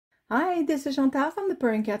Hi, this is Chantal from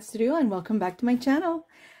ThePurringCatStudio and welcome back to my channel.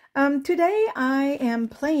 Today I am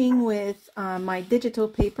playing with my digital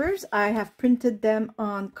papers. I have printed them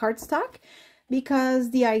on cardstock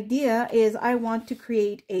because the idea is I want to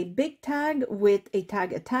create a big tag with a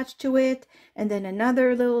tag attached to it and then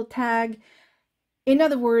another little tag. In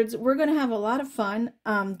other words, we're going to have a lot of fun.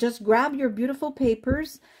 Just grab your beautiful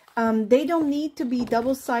papers. They don't need to be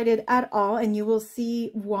double-sided at all, and you will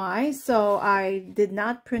see why. So I did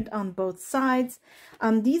not print on both sides.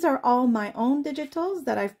 These are all my own digitals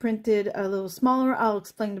that I've printed a little smaller. I'll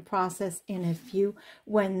explain the process in a few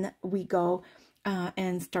when we go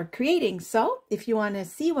and start creating. So if you want to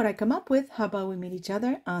see what I come up with, how about we meet each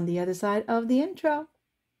other on the other side of the intro?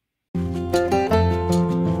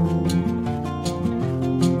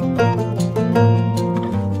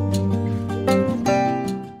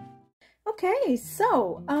 Okay,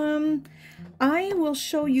 so I will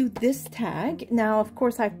show you this tag. Now, of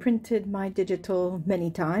course, I've printed my digital many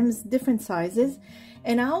times, different sizes.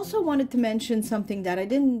 And I also wanted to mention something that I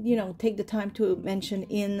didn't, take the time to mention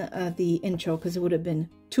in the intro because it would have been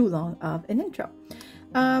too long of an intro.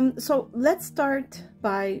 So let's start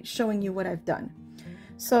by showing you what I've done.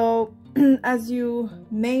 So as you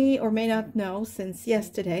may or may not know, since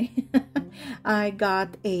yesterday, I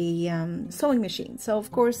got a sewing machine. So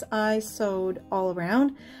of course I sewed all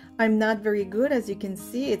around. I'm not very good, as you can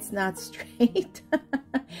see, it's not straight,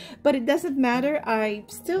 but it doesn't matter. I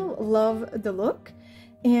still love the look.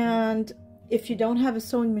 And if you don't have a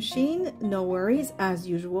sewing machine, no worries, as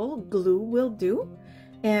usual, glue will do.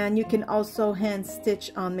 And you can also hand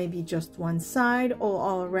stitch on maybe just one side or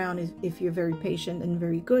all around if you're very patient and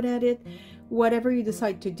very good at it. Whatever you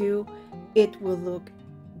decide to do, it will look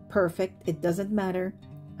perfect. It doesn't matter.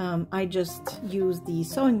 I just use the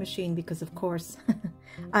sewing machine because, of course,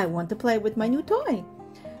 I want to play with my new toy.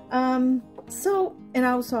 And also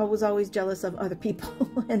I was always jealous of other people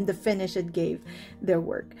and the finish it gave their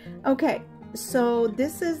work. Okay, so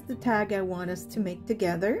this is the tag I want us to make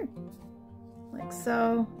together. Like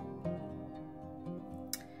so,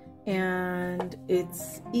 and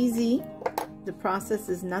it's easy. The process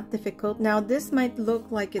is not difficult. Now this might look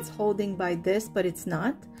like it's holding by this, but it's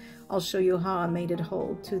not. I'll show you how I made it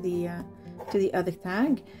hold to the other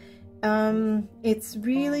tag. It's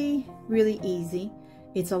really easy.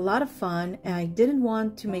 It's a lot of fun, and I didn't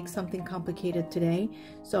want to make something complicated today,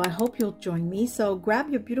 so I hope you'll join me. So grab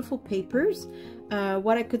your beautiful papers.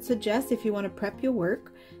 What I could suggest, if you want to prep your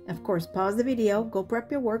work, of course, pause the video, go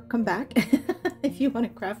prep your work, come back if you want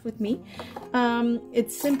to craft with me.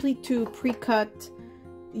 It's simply to pre-cut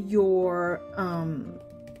your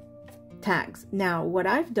tags. Now, what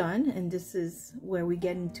I've done, and this is where we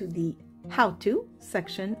get into the how-to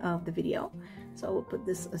section of the video. So we'll put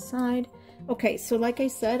this aside. Okay, so like I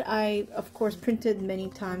said, I of course printed many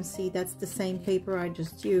times. See, that's the same paper I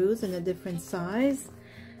just used in a different size.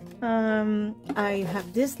 I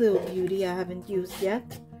have this little beauty I haven't used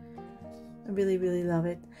yet. I really love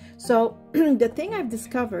it. So the thing I've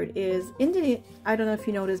discovered is I don't know if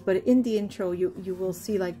you noticed, but in the intro you will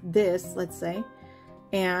see like this, let's say,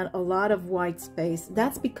 and a lot of white space.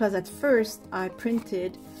 That's because at first I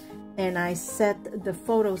printed and I set the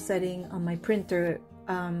photo setting on my printer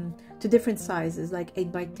to different sizes, like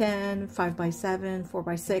 8x10, 5x7,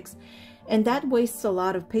 4x6, and that wastes a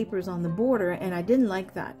lot of papers on the border, and I didn't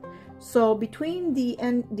like that. So between the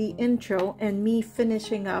intro and me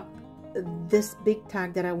finishing up this big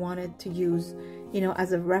tag that I wanted to use,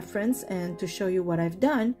 as a reference and to show you what I've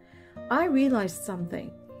done, I realized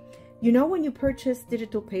something. When you purchase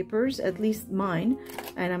digital papers, at least mine,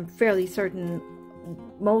 and I'm fairly certain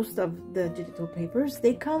most of the digital papers,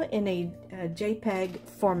 they come in a JPEG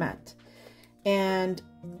format. And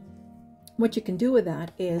what you can do with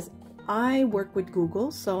that is, I work with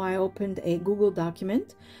Google, so I opened a Google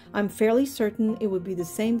document. I'm fairly certain it would be the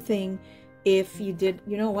same thing if you did.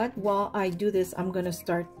 You know what, while I do this, I'm gonna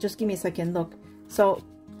start, just give me a second, look. So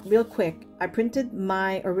real quick, I printed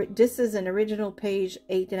this is an original page,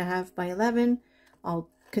 8.5 by 11. I'll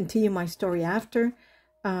continue my story after.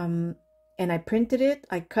 And I printed it,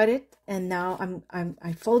 I cut it, and now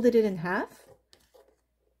I folded it in half,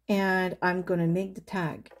 and I'm gonna make the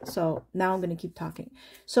tag. So now I'm gonna keep talking.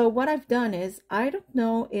 So what I've done is, I don't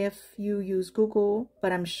know if you use Google,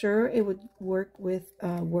 but I'm sure it would work with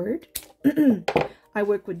Word. I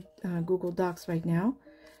work with Google Docs right now.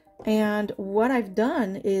 And what I've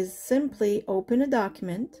done is simply open a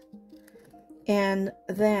document, and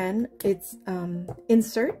then it's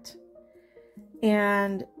insert,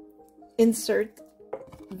 and insert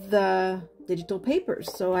the digital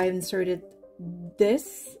papers. So I inserted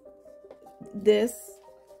this,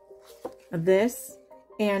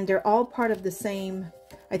 and they're all part of the same,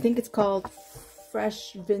 I think it's called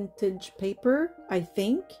Fresh Vintage Paper, I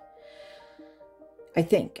think.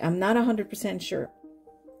 I'm not 100% sure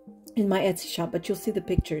in my Etsy shop, but you'll see the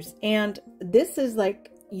pictures. And this is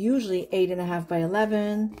like usually 8.5 by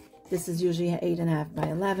 11. This is usually 8.5 by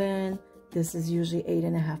 11. This is usually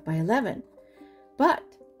 8.5 by 11. But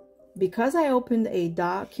because I opened a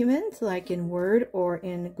document like in Word or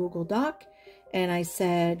in Google Doc, and I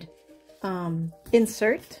said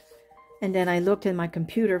insert, and then I looked in my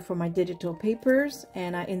computer for my digital papers,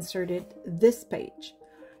 and I inserted this page,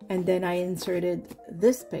 and then I inserted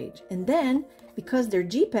this page, and then because they're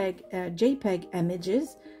JPEG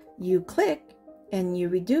images, you click and you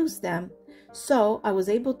reduce them. So I was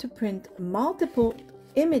able to print multiple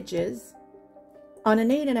images on an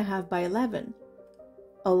 8.5 by 11.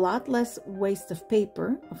 A lot less waste of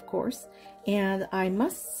paper, of course, and I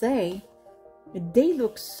must say they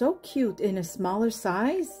look so cute in a smaller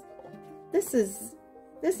size. This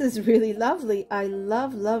is really lovely. I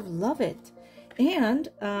love it. And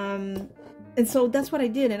so that's what I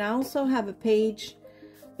did. And I also have a page,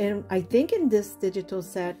 and I think in this digital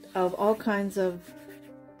set, of all kinds of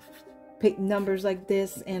numbers like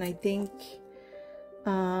this, and I think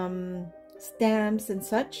stamps and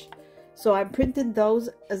such. So I printed those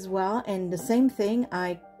as well, and the same thing,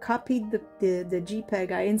 I copied the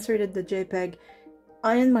JPEG, I inserted the JPEG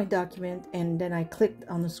in my document, and then I clicked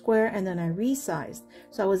on the square, and then I resized.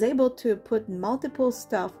 So I was able to put multiple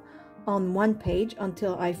stuff on one page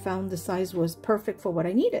until I found the size was perfect for what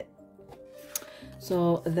I needed.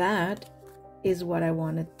 So that is what I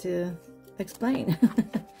wanted to explain.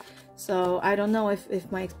 So I don't know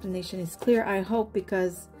if my explanation is clear. I hope,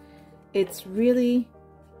 because it's really...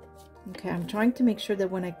 Okay, I'm trying to make sure that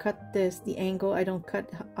when I cut this, the angle, I don't cut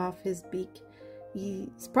off his beak.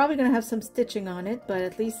 He's probably going to have some stitching on it, but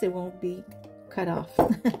at least it won't be cut off.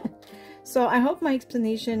 So I hope my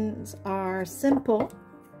explanations are simple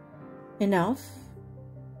enough.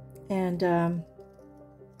 And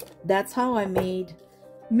that's how I made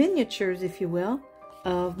miniatures, if you will,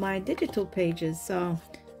 of my digital pages. So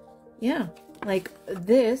yeah, like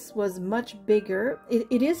this was much bigger.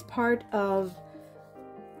 It is part of,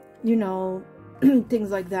 you know,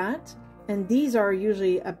 things like that, and these are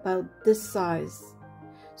usually about this size.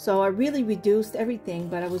 So I really reduced everything,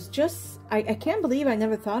 but I was just, I can't believe I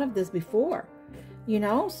never thought of this before, you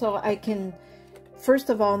know. So I can,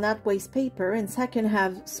 first of all, not waste paper, and second,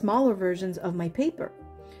 have smaller versions of my paper.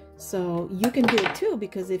 So you can do it too,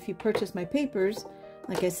 because if you purchase my papers,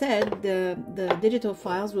 like I said, the digital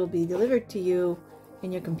files will be delivered to you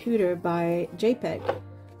in your computer by JPEG.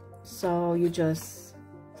 So you just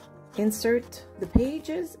insert the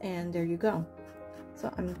pages, and there you go. So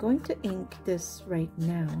I'm going to ink this right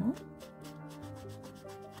now,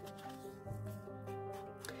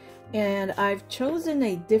 and I've chosen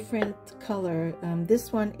a different color.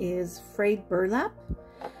 This one is frayed burlap,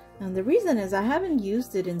 and the reason is I haven't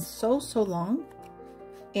used it in so long,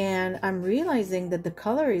 and I'm realizing that the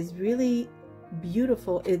color is really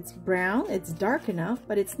beautiful. It's brown, it's dark enough,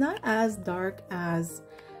 but it's not as dark as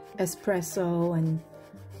espresso and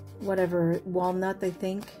whatever, walnut, I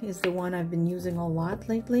think, is the one I've been using a lot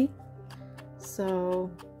lately.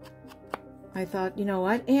 So I thought, you know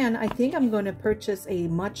what, and I think I'm going to purchase a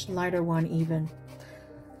much lighter one even.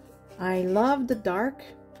 I love the dark,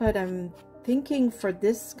 but I'm thinking for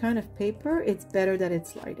this kind of paper, it's better that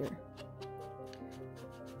it's lighter.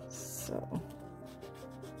 So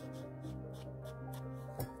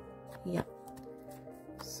yeah,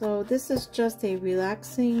 so this is just a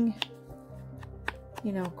relaxing,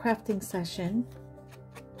 you know, crafting session,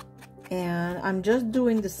 and I'm just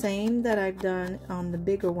doing the same that I've done on the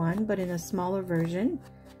bigger one, but in a smaller version,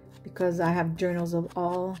 because I have journals of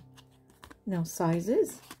all, you know,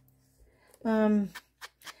 sizes.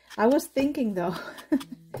 I was thinking though,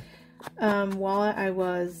 while I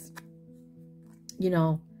was, you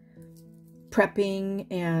know, prepping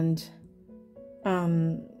and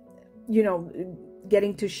you know,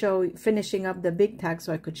 getting to finishing up the big tag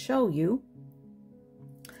so I could show you,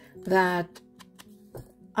 that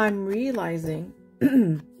I'm realizing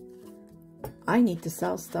I need to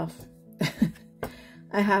sell stuff.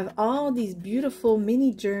 I have all these beautiful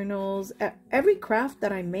mini journals. Every craft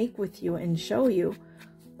that I make with you and show you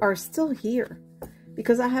are still here,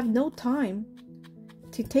 because I have no time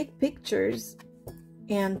to take pictures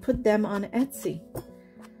and put them on Etsy.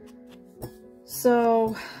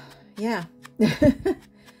 So yeah,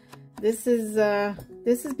 this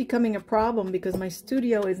is becoming a problem, because my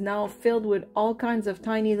studio is now filled with all kinds of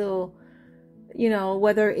tiny little, you know,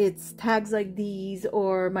 whether it's tags like these,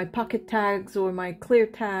 or my pocket tags, or my clear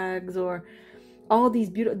tags, or all these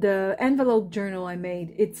beautiful, the envelope journal I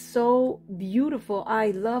made. It's so beautiful.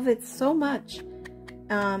 I love it so much.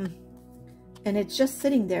 And it's just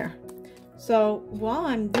sitting there. So while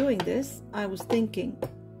I'm doing this, I was thinking,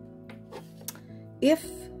 if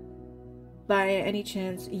by any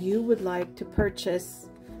chance you would like to purchase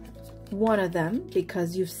one of them,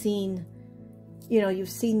 because you've seen, you know, you've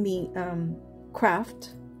seen me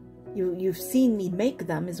craft, you've seen me make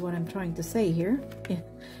them, is what I'm trying to say here.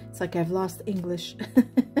 It's like I've lost English.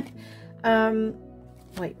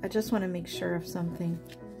 Wait, I just want to make sure of something.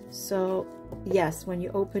 So yes, when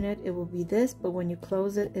you open it, it will be this, but when you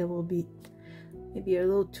close it, it will be maybe a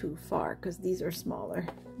little too far because these are smaller.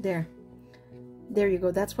 There you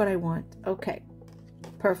go. That's what I want. Okay,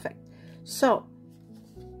 perfect. So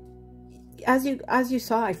as you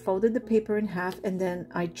saw, I folded the paper in half and then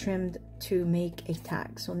I trimmed to make a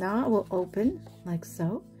tag. So now I will open like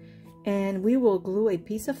so, and we will glue a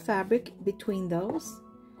piece of fabric between those.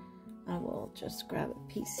 I will just grab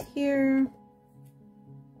a piece here.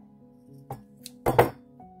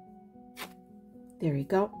 There you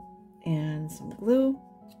go. And some glue.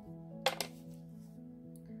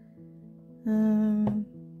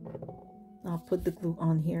 I'll put the glue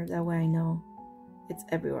on here, that way I know it's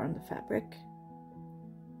everywhere on the fabric.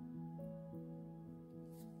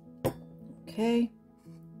 Okay.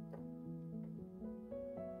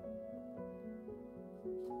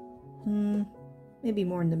 Maybe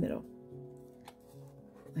more in the middle,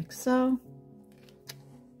 like so.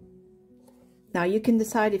 Now you can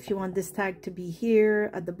decide if you want this tag to be here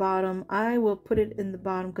at the bottom. I will put it in the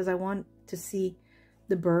bottom because I want to see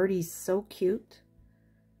the bird. He's so cute.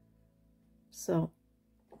 So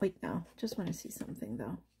wait, now just want to see something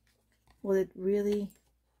though. Will it really,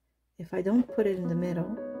 if I don't put it in the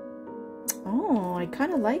middle? Oh, I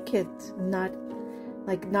kind of like it not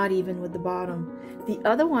even with the bottom. The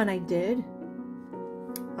other one I did,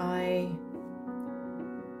 I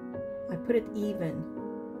put it even.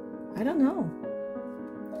 I don't know.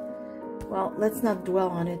 Well, let's not dwell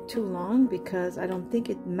on it too long because I don't think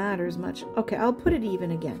it matters much. Okay, I'll put it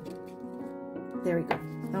even again. There we go.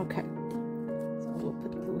 Okay. So we'll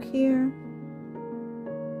put glue here.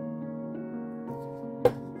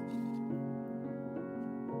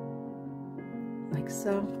 Like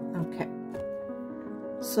so. Okay.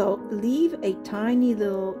 So leave a tiny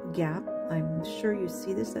little gap. I'm sure you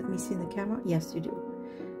see this. Let me see in the camera. Yes, you do.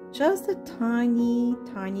 Just a tiny,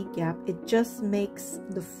 tiny gap. It just makes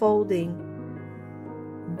the folding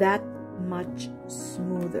that much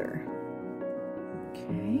smoother.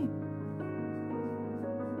 Okay.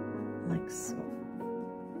 Like so.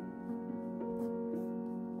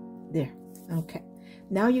 There. Okay.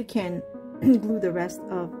 Now you can glue the rest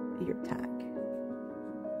of your tag.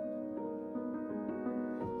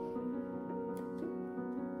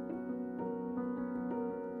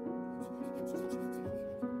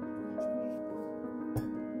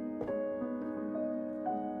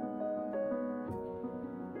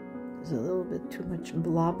 A little bit too much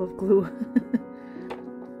blob of glue.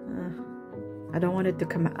 I don't want it to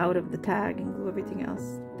come out of the tag and glue everything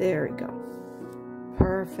else. There we go.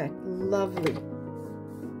 Perfect. Lovely.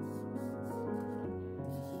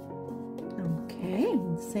 Okay,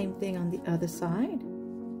 same thing on the other side.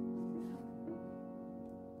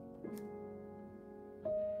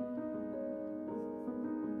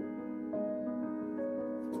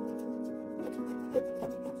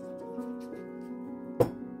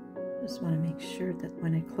 Just want to make sure that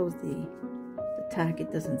when I close the tag,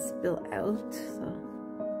 it doesn't spill out. So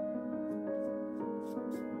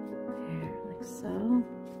there, like so.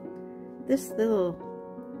 This little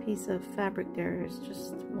piece of fabric there is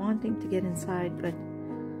just wanting to get inside, but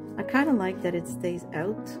I kind of like that it stays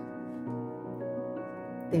out.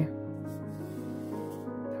 There.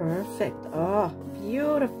 Perfect. Oh,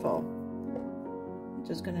 beautiful. I'm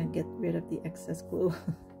just gonna get rid of the excess glue.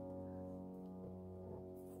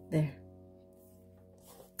 There.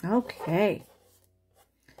 Okay.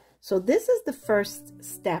 So this is the first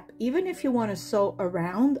step. Even if you want to sew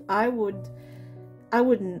around, I wouldn't,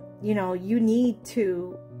 you know, you need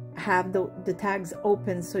to have the tags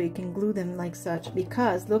open so you can glue them like such,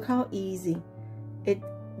 because look how easy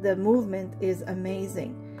the movement is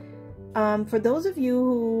amazing. For those of you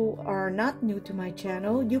who are not new to my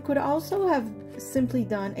channel, you could also have simply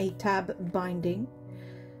done a tab binding.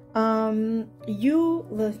 Let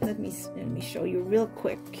me show you real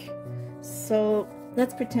quick. So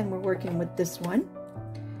let's pretend we're working with this one.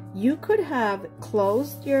 You could have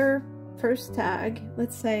closed your first tag.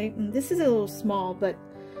 Let's say this is a little small, but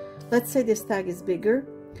let's say this tag is bigger.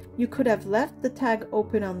 You could have left the tag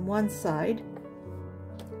open on one side,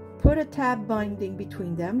 put a tab binding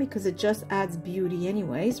between them because it just adds beauty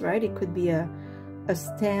anyways, right? It could be a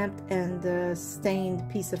stamped and a stained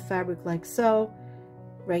piece of fabric like so.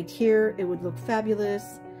 Right here, it would look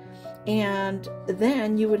fabulous. And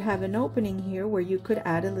then you would have an opening here where you could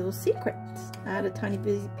add a little secret, add a tiny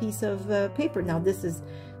piece of paper. Now this is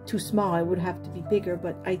too small, it would have to be bigger,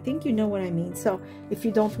 but I think you know what I mean. So if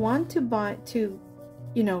you don't want to bind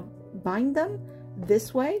them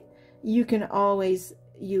this way, you can always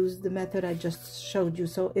use the method I just showed you.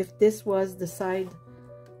 So if this was the side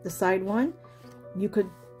one, you could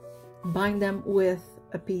bind them with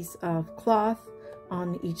a piece of cloth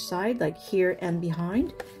on each side, like here and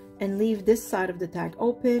behind, and leave this side of the tag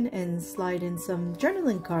open and slide in some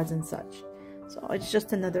journaling cards and such. So it's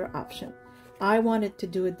just another option. I wanted to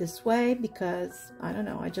do it this way because, I don't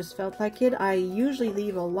know, I just felt like it. I usually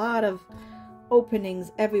leave a lot of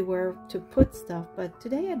openings everywhere to put stuff, but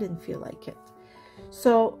today I didn't feel like it.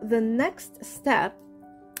 So the next step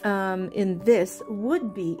in this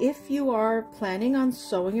would be, if you are planning on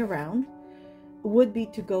sewing around, would be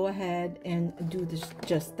to go ahead and do this,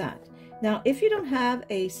 just that. Now, if you don't have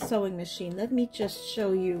a sewing machine, let me just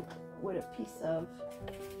show you with a piece of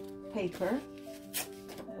paper,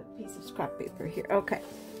 a piece of scrap paper here. Okay,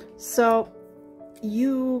 so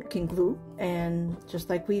you can glue, and just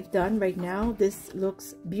like we've done right now, this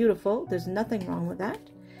looks beautiful. There's nothing wrong with that.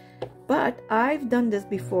 But I've done this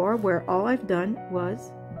before where all I've done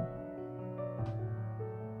was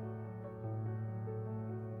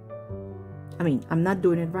I'm not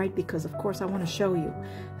doing it right because of course I want to show you.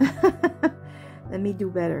 Let me do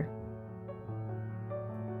better.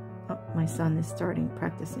 Oh, my son is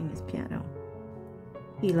practicing his piano.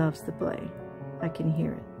 He loves to play. I can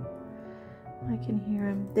hear it. I can hear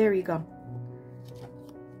him. There you go.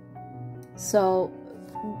 So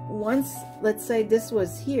once, let's say this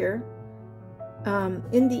was here,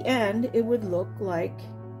 in the end it would look like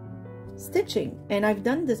stitching, and I've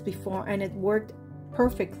done this before and it worked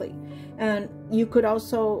perfectly. And you could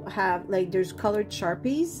also have, like, there's colored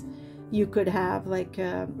Sharpies, you could have like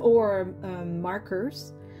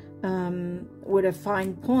markers with a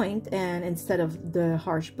fine point, and instead of the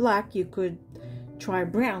harsh black you could try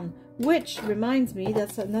brown. Which reminds me,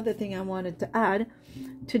 that's another thing I wanted to add.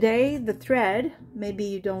 Today the thread, maybe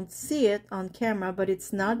you don't see it on camera, but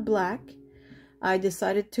it's not black. I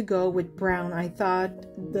decided to go with brown. I thought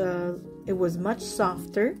it was much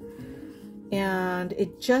softer, and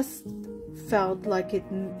it just felt like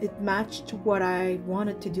it matched what I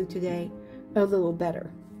wanted to do today a little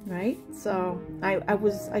better, right? So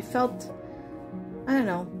I felt, I don't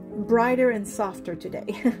know, brighter and softer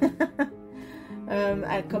today.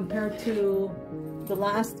 Compared to the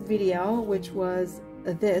last video, which was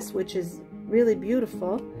this, which is really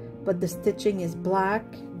beautiful, but the stitching is black,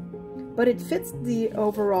 but it fits the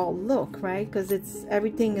overall look, right? Because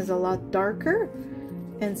everything is a lot darker,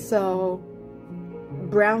 and so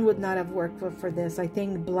brown would not have worked for this. I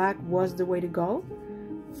think black was the way to go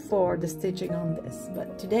for the stitching on this,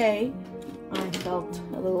 but today I felt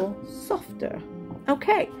a little softer.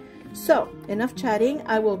 Okay, so enough chatting.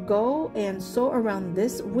 I will go and sew around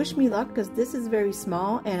this. Wish me luck, because this is very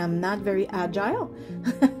small and I'm not very agile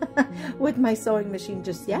with my sewing machine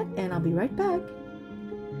just yet, and I'll be right back.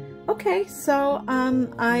 Okay, so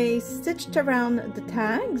I stitched around the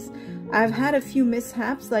tags. I've had a few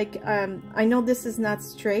mishaps, like I know this is not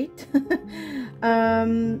straight,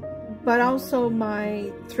 but also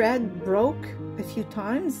my thread broke a few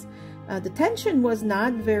times. The tension was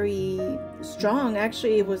not very strong.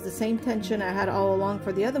 Actually, it was the same tension I had all along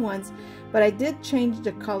for the other ones, but I did change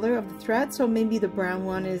the color of the thread, so maybe the brown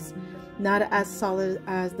one is not as solid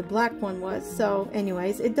as the black one was. So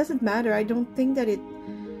anyways, it doesn't matter. I don't think that it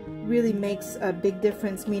really makes a big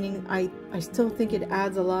difference, meaning I still think it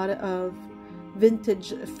adds a lot of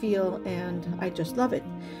vintage feel, and I just love it.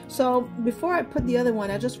 So before I put the other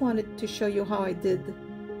one, I just wanted to show you how I did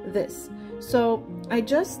this. So I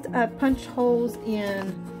just punched holes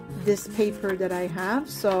in this paper that I have.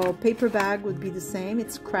 So paper bag would be the same.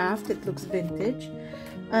 It's craft, it looks vintage.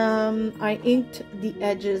 I inked the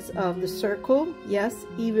edges of the circle, yes,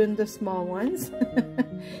 even the small ones.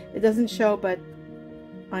 It doesn't show, but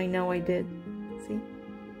I know I did. See?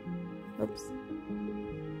 Oops.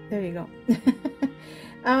 There you go.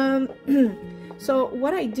 So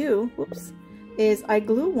what I do, whoops, is I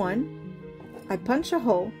glue one, I punch a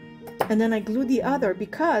hole, and then I glue the other,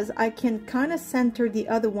 because I can kind of center the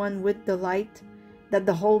other one with the light that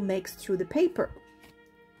the hole makes through the paper.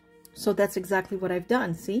 So that's exactly what I've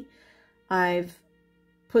done. See, I've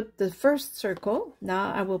put the first circle.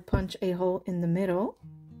 Now I will punch a hole in the middle,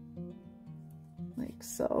 like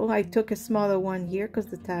so. I took a smaller one here because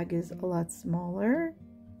the tag is a lot smaller.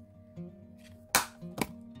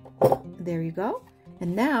 There you go.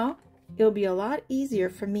 And now it'll be a lot easier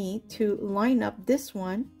for me to line up this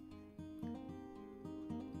one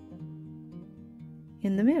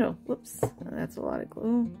in the middle. Whoops, that's a lot of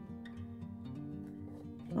glue.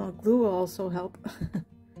 Well, glue will also help.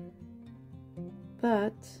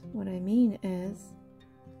 But what I mean is,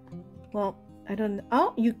 well, I don't,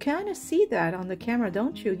 oh, you kind of see that on the camera,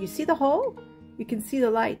 don't you? You see the hole? You can see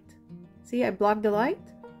the light. See, I blocked the light.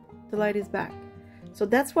 The light is back. So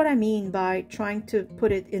that's what I mean by trying to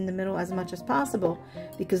put it in the middle as much as possible,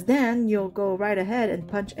 because then you'll go right ahead and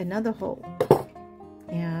punch another hole.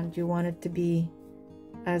 And you want it to be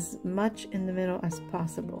as much in the middle as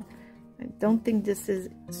possible. I don't think this is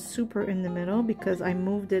super in the middle because I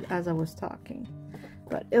moved it as I was talking,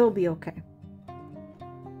 but it'll be okay.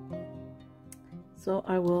 So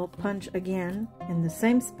I will punch again in the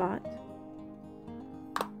same spot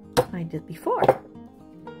I did before.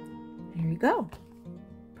 There you go.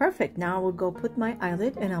 Perfect. Now we'll go put my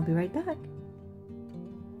eyelid and I'll be right back.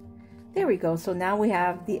 There we go. So now we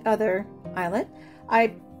have the other eyelid.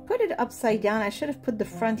 I put it upside down. I should have put the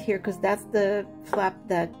front here because that's the flap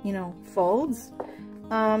that, you know, folds.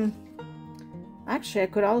 Actually, I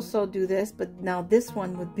could also do this, but now this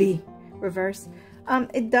one would be reversed.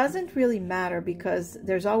 It doesn't really matter because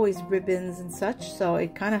there's always ribbons and such, so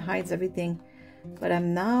it kind of hides everything. But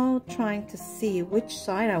I'm now trying to see which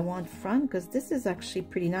side I want front, because this is actually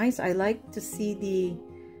pretty nice. I like to see the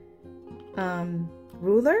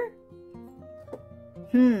ruler.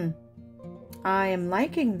 I am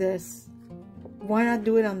liking this. Why not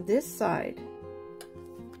do it on this side?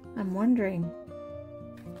 I'm wondering.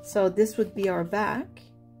 So this would be our back.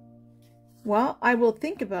 Well, I will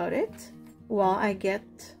think about it while I get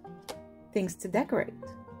things to decorate.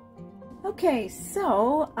 Okay,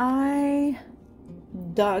 so I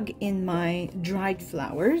dug in my dried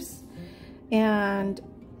flowers, and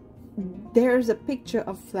there's a picture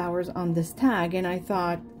of flowers on this tag, and I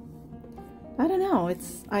thought, I don't know,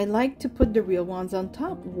 I like to put the real ones on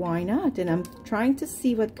top. Why not? And I'm trying to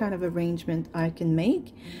see what kind of arrangement I can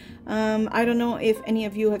make. I don't know if any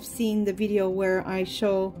of you have seen the video where I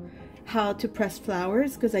show how to press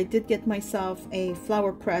flowers, because I did get myself a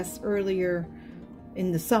flower press earlier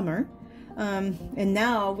in the summer. And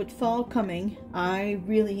now with fall coming, I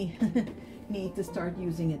really need to start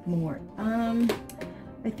using it more.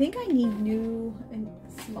 I think I need new and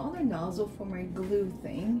smaller nozzle for my glue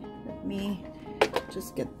thing. Let me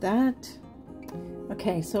just get that.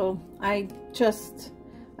 Okay, so I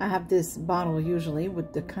have this bottle usually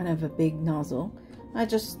with the kind of a big nozzle. I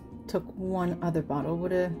just took one other bottle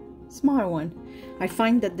with a smaller one. I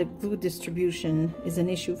find that the glue distribution is an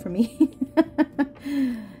issue for me.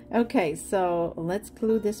 Okay, so let's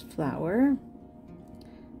glue this flower.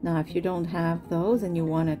 Now, if you don't have those and you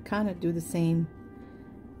want to kind of do the same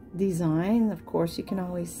design, of course, you can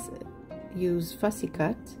always use fussy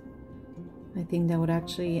cut. I think that would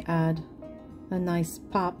actually add a nice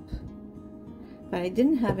pop. But I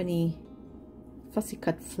didn't have any fussy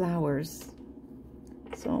cut flowers,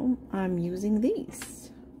 so I'm using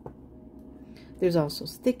these. There's also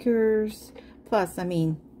stickers. Plus, I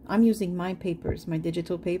mean, I'm using my papers, my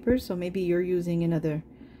digital papers, so maybe you're using another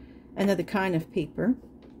kind of paper.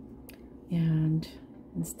 And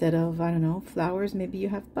instead of, I don't know, flowers, maybe you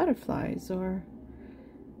have butterflies or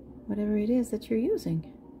whatever it is that you're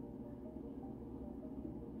using.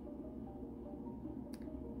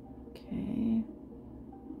 Okay.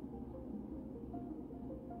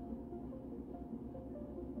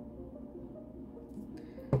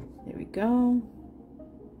 There we go.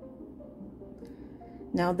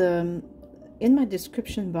 Now in my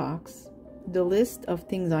description box, the list of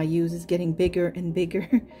things I use is getting bigger and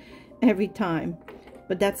bigger every time.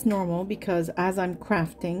 But that's normal because as I'm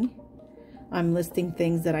crafting, I'm listing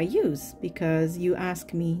things that I use because you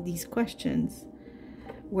ask me these questions.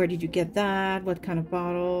 Where did you get that? What kind of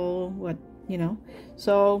bottle? What, you know?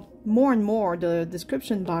 So more and more the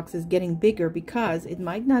description box is getting bigger because it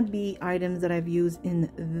might not be items that I've used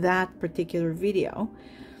in that particular video,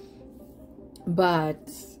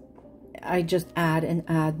 but I just add and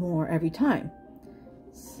add more every time.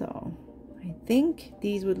 So I think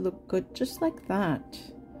these would look good just like that.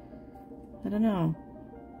 I don't know.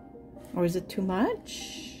 Or is it too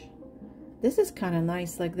much? This is kind of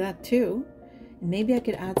nice like that too. And maybe I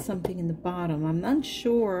could add something in the bottom. I'm not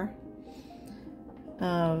sure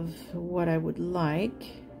of what I would like.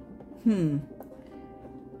 Let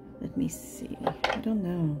me see. I don't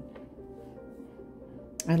know.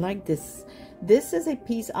 I like this. This is a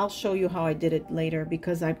piece, I'll show you how I did it later,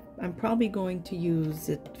 because I'm probably going to use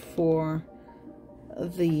it for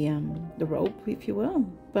the rope, if you will.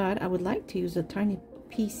 But I would like to use a tiny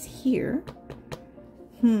piece here.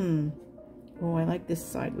 Oh, I like this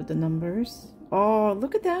side with the numbers. Oh,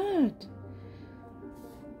 look at that.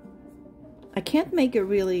 I can't make it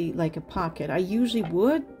really like a pocket. I usually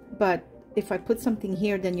would, but if I put something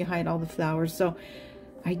here, then you hide all the flowers. So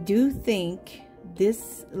I do think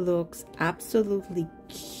this looks absolutely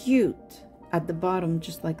cute at the bottom,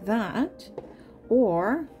 just like that.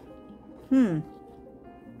 Or, oh,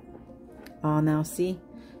 now see,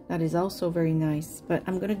 that is also very nice, but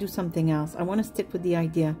I'm gonna do something else. I want to stick with the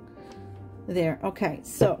idea there. Okay,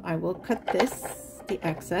 so I will cut this, the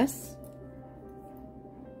excess,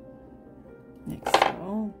 like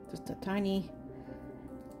so, just a tiny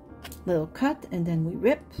little cut, and then we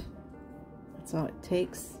rip. That's all it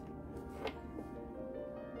takes.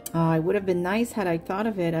 It would have been nice had I thought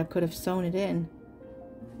of it. I could have sewn it in.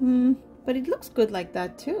 But it looks good like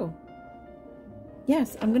that too.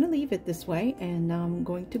 Yes, I'm going to leave it this way, and I'm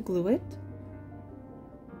going to glue it.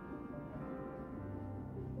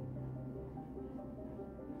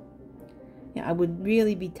 Yeah, I would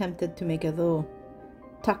really be tempted to make a little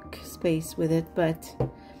tuck space with it, but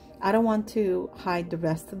I don't want to hide the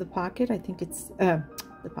rest of the pocket. I think it's the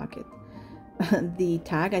pocket. The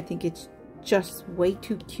tag, I think it's just way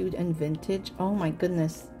too cute and vintage. Oh my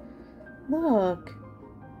goodness. Look.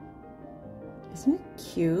 Isn't it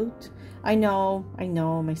cute? I know,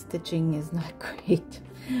 my stitching is not great.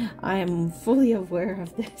 I am fully aware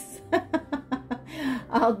of this.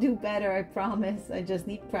 I'll do better, I promise. I just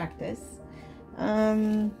need practice.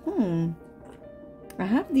 I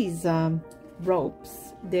have these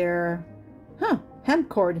ropes. They're, hemp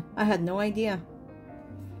cord. I had no idea.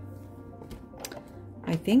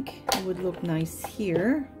 I think it would look nice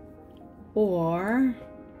here, or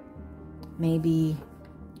maybe,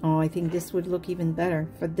 oh, I think this would look even better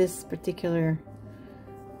for this particular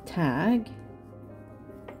tag,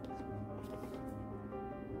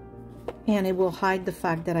 and it will hide the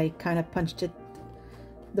fact that I kind of punched it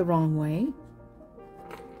the wrong way.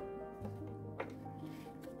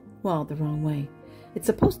 Well, the wrong way. It's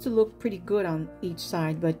supposed to look pretty good on each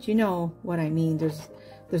side, but you know what I mean.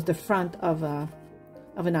 There's the front of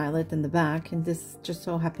an eyelet in the back, and this just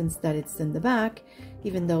so happens that it's in the back,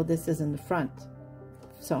 even though this is in the front.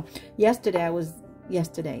 So yesterday,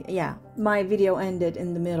 yeah, my video ended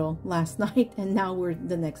in the middle last night, and now we're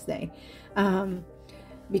the next day,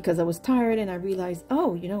 because I was tired and I realized,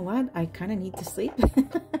 oh, you know what, I kind of need to sleep.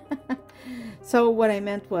 So what I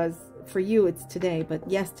meant was, for you it's today, but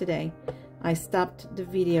yesterday I stopped the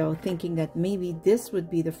video thinking that maybe this would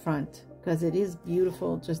be the front, because it is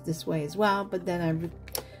beautiful just this way as well. But then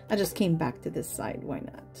I just came back to this side. Why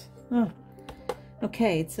not? Oh.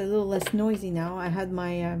 Okay, it's a little less noisy now. I had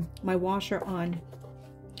my my washer on.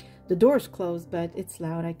 The door's closed, but it's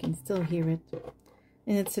loud. I can still hear it.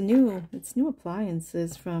 And it's new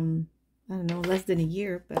appliances from, I don't know, less than a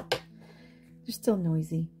year, but they're still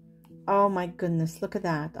noisy. Oh my goodness, look at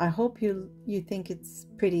that. I hope you think it's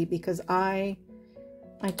pretty, because I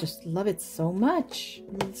just love it so much.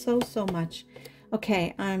 So much.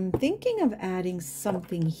 Okay, I'm thinking of adding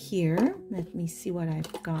something here. Let me see what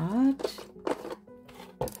I've got.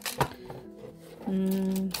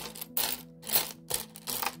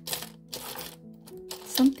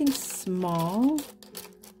 Something small.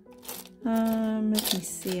 Let me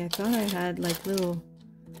see. I thought I had like little...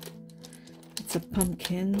 It's a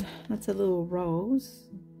pumpkin. That's a little rose.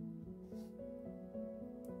 I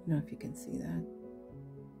don't know if you can see that.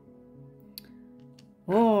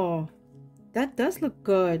 Oh, that does look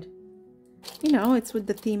good. You know, it's with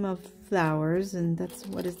the theme of flowers, and that's,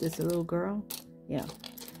 what is this, a little girl? Yeah.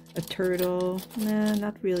 A turtle. Nah,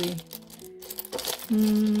 not really.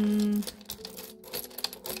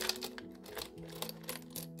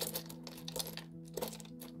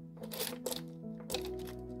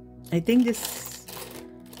 I think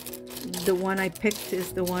the one I picked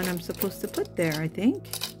is the one I'm supposed to put there, I think.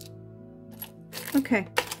 Okay,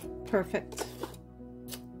 perfect.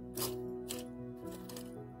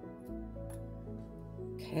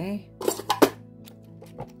 Okay.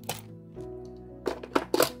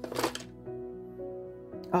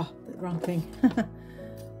 Oh, the wrong thing.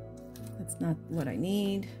 That's not what I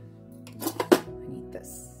need. I need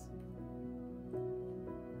this.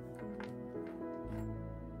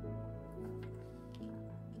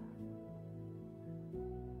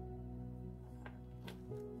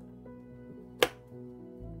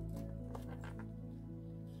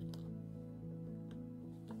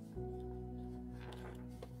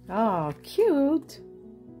 Oh, cute.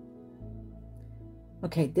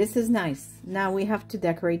 Okay, this is nice. Now we have to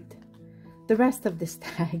decorate the rest of this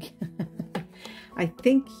tag. I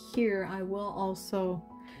think here I will also,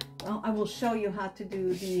 well, I will show you how to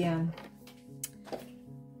do the,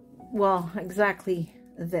 well, exactly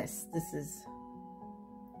this. This is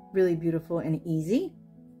really beautiful and easy.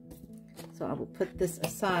 So I will put this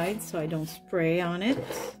aside so I don't spray on it.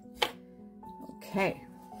 Okay.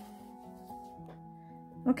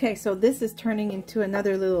 Okay, so this is turning into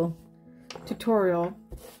another little tutorial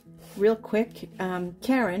real quick.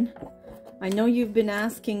 Karen, I know you've been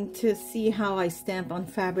asking to see how I stamp on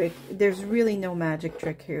fabric. There's really no magic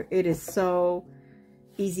trick here. It is so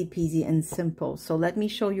easy peasy and simple. So let me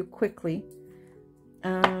show you quickly.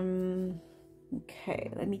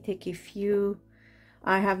 Okay, let me take a few.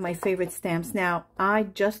 I have my favorite stamps. Now, I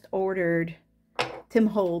just ordered Tim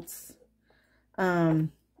Holtz,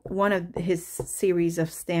 one of his series of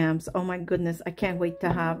stamps. Oh my goodness, I can't wait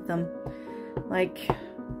to have them. Like,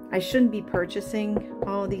 I shouldn't be purchasing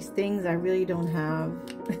all these things. I really don't have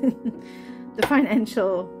the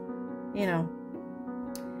financial, you know,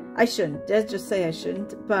 I shouldn't. Let's just say I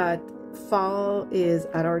shouldn't. But fall is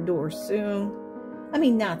at our door soon. I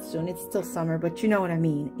mean, not soon. It's still summer, but you know what I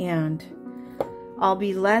mean. And I'll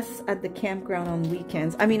be less at the campground on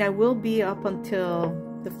weekends. I mean, I will be up until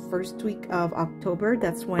the first week of October.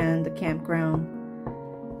 That's when the campground,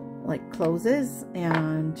 like, closes.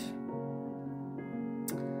 And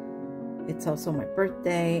it's also my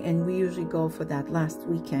birthday. And we usually go for that last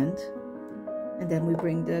weekend. And then we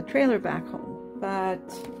bring the trailer back home. But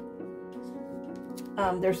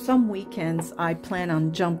there's some weekends I plan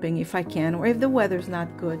on jumping if I can, or if the weather's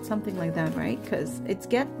not good, something like that, right? Because it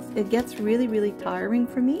gets really, really tiring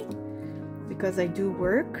for me, because I do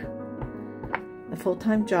work a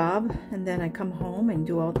full-time job, and then I come home and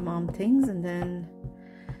do all the mom things, and then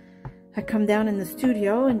I come down in the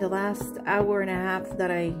studio in the last hour and a half that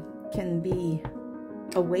I can be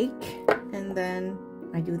awake, and then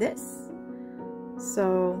I do this.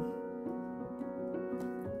 So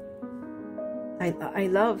I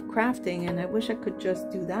love crafting, and I wish I could just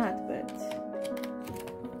do that, but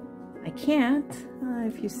I can't.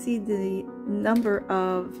 If you see the number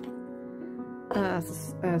of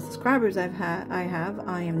subscribers I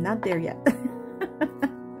am not there yet.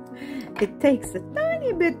 It takes a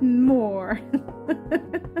tiny bit more.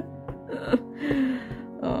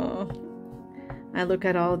 Oh, I look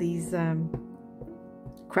at all these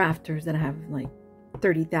crafters that have like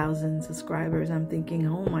 30,000 subscribers. I'm thinking,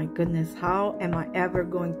 oh my goodness, how am I ever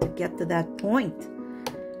going to get to that point?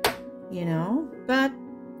 You know, but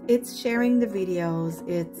it's sharing the videos,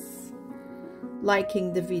 it's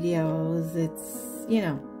liking the videos, it's, you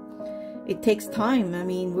know, it takes time. I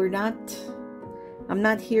mean, I'm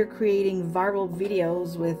not here creating viral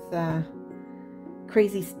videos with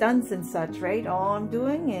crazy stunts and such, right? All I'm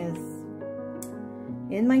doing is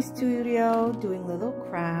in my studio doing little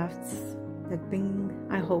crafts that bring,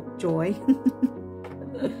 I hope, joy.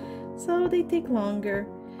 So they take longer,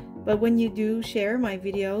 but when you do share my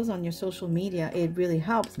videos on your social media, it really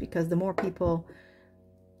helps, because the more people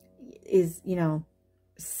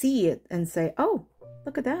see it and say, oh,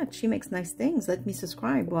 look at that, she makes nice things, let me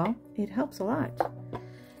subscribe. Well, it helps a lot.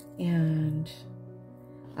 And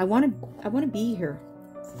I want to be here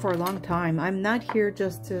for a long time. I'm not here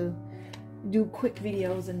just to do quick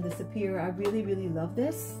videos and disappear. I really, really love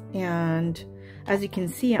this, and as you can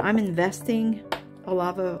see, I'm investing a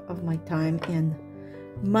lot of my time and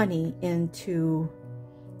money into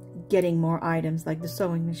getting more items, like the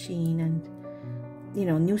sewing machine and, you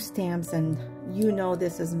know, new stamps. And you know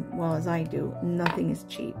this as well as I do, nothing is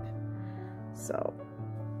cheap. So,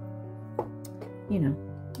 you know,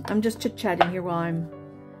 I'm just chit-chatting here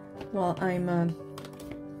while I'm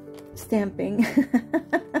stamping.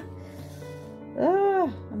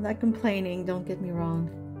 I'm not complaining, don't get me wrong.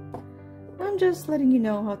 I'm just letting you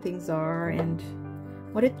know how things are and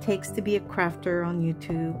what it takes to be a crafter on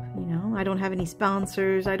YouTube. You know, I don't have any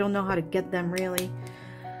sponsors. I don't know how to get them, really.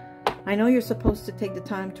 I know you're supposed to take the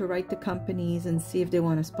time to write to companies and see if they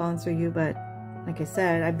want to sponsor you, but like I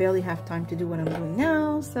said, I barely have time to do what I'm doing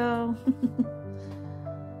now. So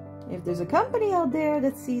if there's a company out there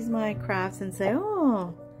that sees my crafts and say,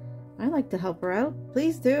 oh, I'd like to help her out,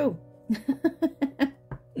 please do.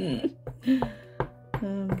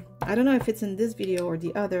 I don't know if it's in this video or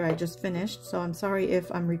the other I just finished, so I'm sorry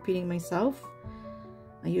if I'm repeating myself.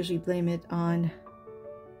 I usually blame it on,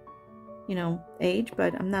 you know, age,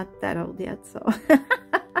 but I'm not that old yet, so.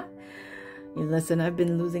 You listen, I've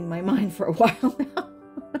been losing my mind for a while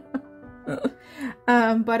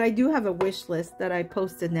now. But I do have a wish list that I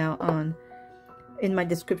posted now on in my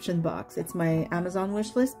description box. It's my Amazon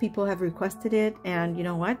wish list. People have requested it, and you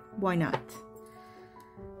know what? Why not?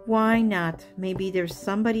 Why not? Maybe there's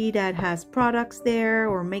somebody that has products there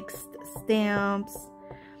or makes stamps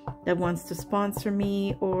that wants to sponsor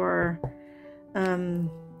me, or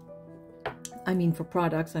I mean, for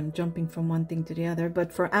products, I'm jumping from one thing to the other,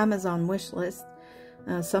 but for Amazon wish list,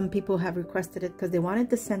 some people have requested it because they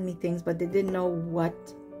wanted to send me things, but they didn't know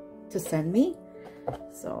what to send me.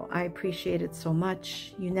 So I appreciate it so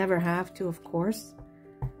much. You never have to, of course,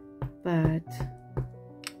 but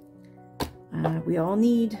we all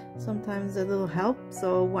need sometimes a little help,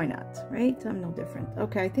 so why not, right? I'm no different.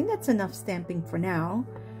 Okay, I think that's enough stamping for now.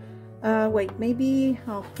 Wait, maybe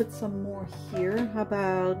I'll put some more here. How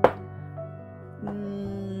about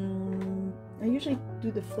I usually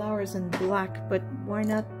do the flowers in black, but why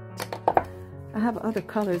not? I have other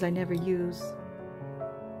colors I never use.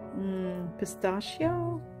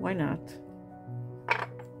 Pistachio? Why not?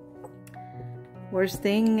 Worst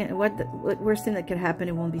thing, what worst thing that could happen?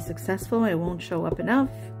 It won't be successful. It won't show up enough,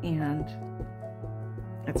 and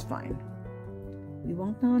that's fine. We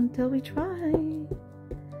won't know until we try.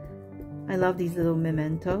 I love these little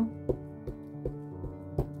memento.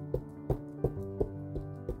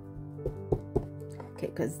 Okay,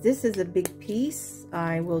 because this is a big piece,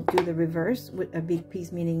 I will do the reverse with a big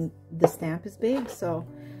piece, meaning the stamp is big. So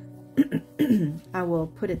I will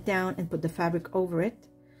put it down and put the fabric over it,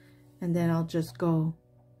 and then I'll just go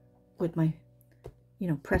with my, you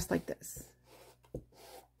know, press like this.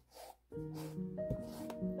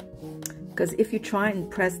 Because if you try and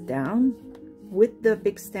press down with the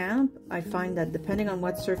big stamp, I find that depending on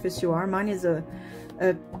what surface you are, mine is a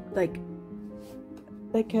like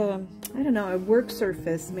a, I don't know, a work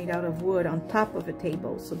surface made out of wood on top of a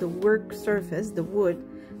table. So the work surface, the wood,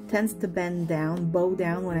 tends to bend down, bow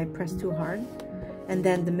down when I press too hard. And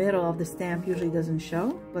then the middle of the stamp usually doesn't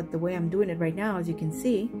show. But the way I'm doing it right now, as you can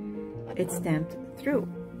see, it's stamped through.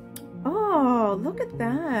 Oh, look at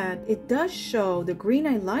that. It does show the green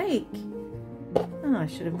I like. Oh, I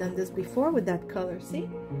should have done this before with that color. See?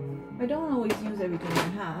 I don't always use everything I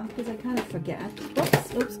have because I kind of forget.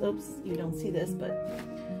 Oops, oops, oops. You don't see this, but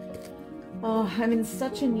oh, I'm in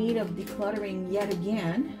such a need of decluttering yet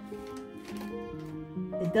again.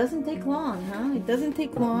 It doesn't take long, huh? It doesn't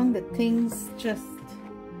take long that things just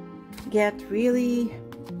get really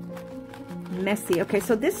messy. Okay,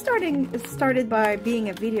 so this started by being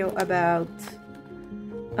a video about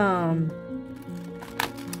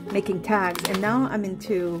making tags, and now I'm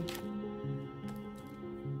into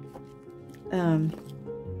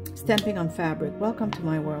stamping on fabric. Welcome to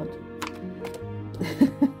my world.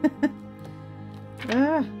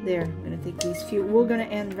 There, I'm gonna take these few. We're gonna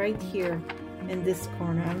end right here in this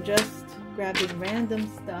corner. I'm just grabbing random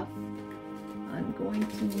stuff. I'm going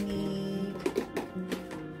to need,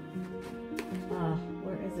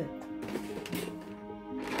 where is it?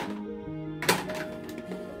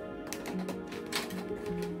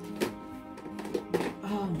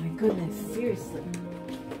 Oh my goodness, seriously.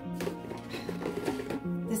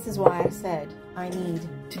 This is why I said I need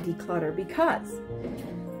to declutter, because,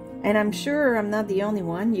 and I'm sure I'm not the only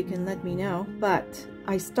one, you can let me know, but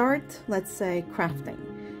I start, let's say, crafting,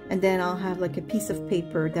 and then I'll have like a piece of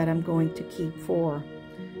paper that I'm going to keep for,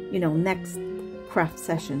 you know, next craft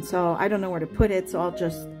session. So I don't know where to put it, so I'll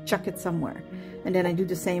just chuck it somewhere. And then I do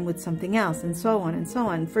the same with something else, and so on and so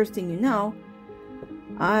on. First thing you know,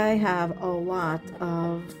 I have a lot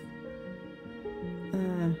of,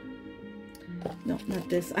 no, not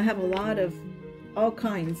this. I have a lot of all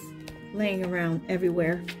kinds laying around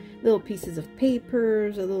everywhere. Little pieces of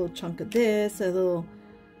papers, a little chunk of this, a little,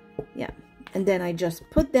 yeah. And then I just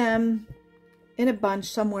put them in a bunch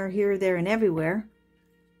somewhere here, there, and everywhere.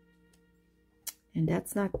 And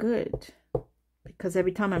that's not good, because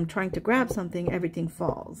every time I'm trying to grab something, everything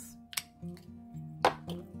falls.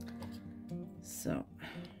 So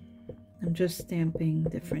I'm just stamping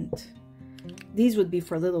different. These would be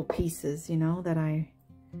for little pieces, you know, that I,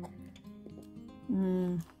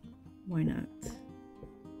 why not?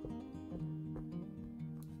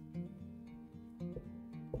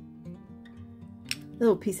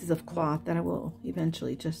 Little pieces of cloth that I will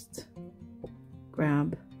eventually just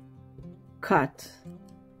grab, cut,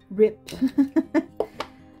 rip.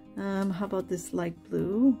 How about this light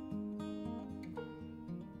blue?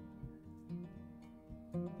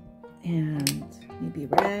 And maybe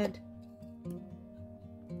red.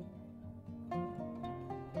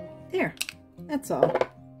 There, that's all.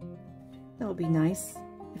 That'll be nice.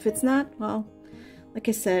 If it's not, well, like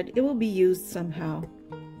I said, it will be used somehow.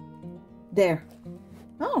 There.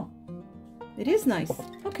 Oh, it is nice.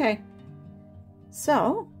 Okay.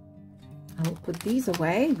 So, I will put these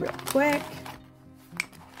away real quick.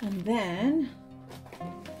 And then,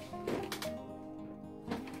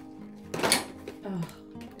 oh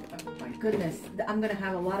my goodness, I'm gonna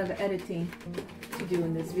have a lot of editing to do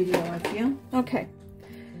in this video, I feel. Okay,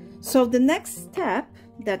 so the next step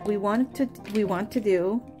that we want to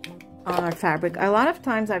do on our fabric, a lot of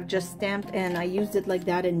times I've just stamped and I used it like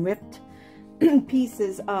that and ripped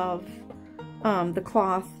pieces of the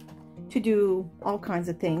cloth to do all kinds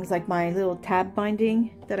of things, like my little tab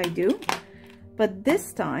binding that I do. But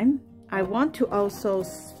this time I want to also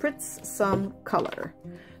spritz some color.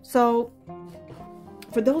 So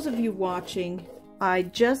for those of you watching, I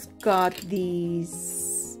just got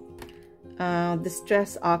these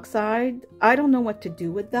Distress Oxide. I don't know what to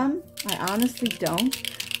do with them. I honestly don't.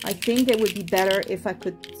 I think it would be better if I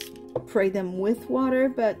could spray them with water,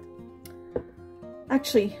 but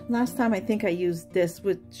actually last time I think I used this,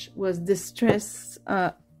 which was Distress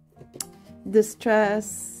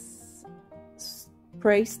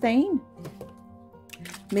Spray Stain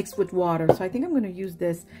mixed with water. So I think I'm going to use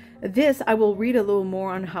this. I will read a little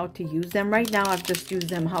more on how to use them. Right now I've just used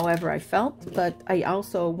them however I felt, but I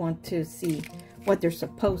also want to see what they're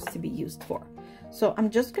supposed to be used for. So I'm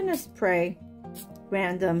just going to spray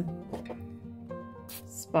random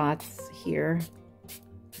spots here.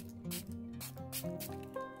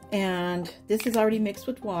 And this is already mixed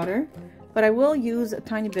with water, but I will use a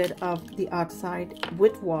tiny bit of the oxide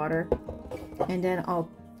with water, and then I'll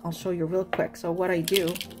show you real quick. So what I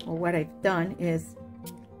do, or what I've done, is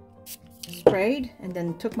sprayed and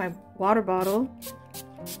then took my water bottle,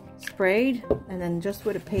 sprayed, and then just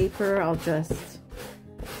with a paper I'll just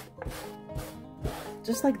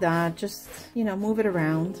like that, just, you know, move it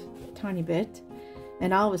around a tiny bit,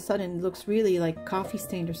 and all of a sudden it looks really like coffee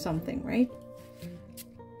stained or something, right?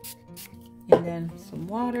 And then some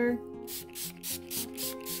water,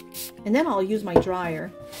 and then I'll use my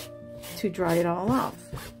dryer to dry it all off.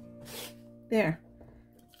 There,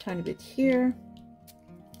 tiny bit here,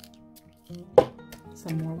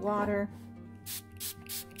 some more water,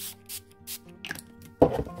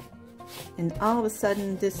 and all of a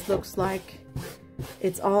sudden this looks like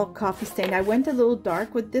it's all coffee stained. I went a little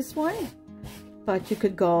dark with this one, but you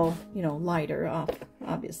could go, you know, lighter up,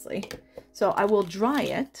 obviously. So I will dry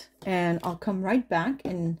it and I'll come right back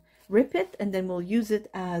and rip it, and then we'll use it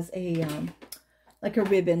as a like a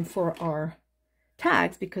ribbon for our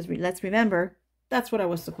tags, because let's remember that's what I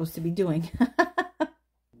was supposed to be doing.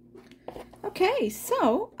 Okay,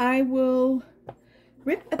 so I will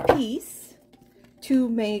rip a piece to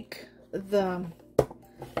make the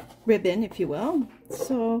ribbon, if you will.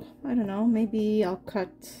 So I don't know, maybe I'll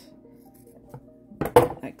cut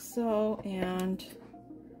like so, and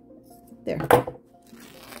there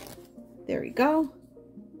we go.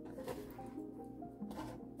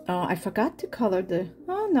 Oh, I forgot to color the,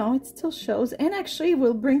 oh no, it still shows, and actually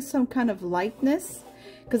will bring some kind of lightness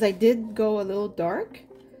because I did go a little dark.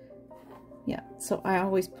 Yeah, so I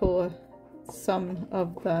always pull some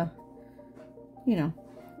of the, you know,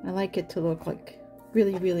 I like it to look like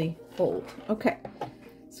really, really old. Okay,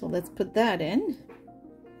 so let's put that in.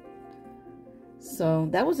 So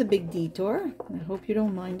that was a big detour. I hope you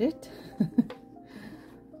don't mind it.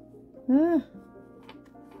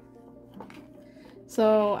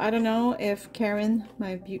 So I don't know if Karen,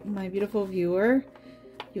 my beautiful viewer,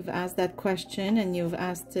 you've asked that question, and you've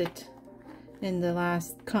asked it in the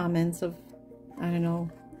last comments of, I don't know,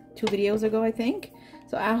 2 videos ago, I think.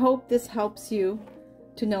 So I hope this helps you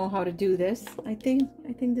to know how to do this. I think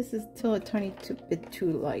this is still a tiny bit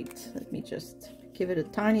too light. Let me just give it a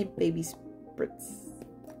tiny baby spritz.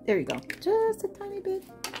 There you go, just a tiny bit.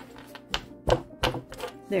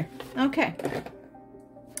 There. Okay.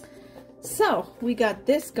 So we got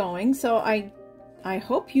this going. So I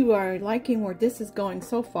hope you are liking where this is going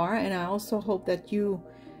so far, and I also hope that you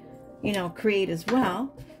know, create as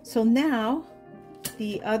well. So now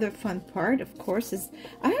the other fun part, of course, is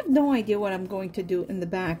I have no idea what I'm going to do in the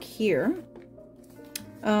back here.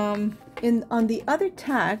 On the other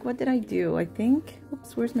tag, what did I do? I think,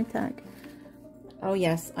 oops, where's my tag? Oh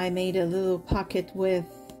yes, I made a little pocket with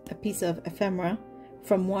a piece of ephemera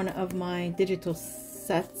from one of my digital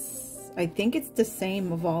sets. I think it's the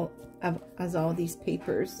same as all these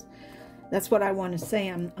papers. That's what I want to say.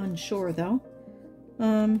 I'm unsure though.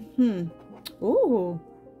 Ooh,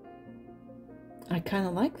 I kind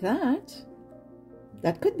of like that.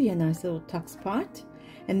 That could be a nice little tuck spot.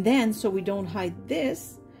 And then, so we don't hide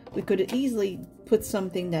this, we could easily put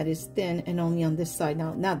something that is thin and only on this side.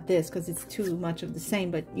 Now, not this, because it's too much of the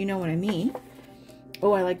same, but you know what I mean.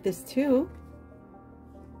 Oh, I like this too,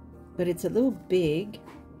 but it's a little big.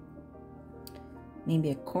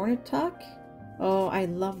 Maybe a corner tuck. Oh, I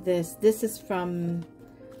love this. This is from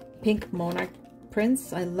Pink Monarch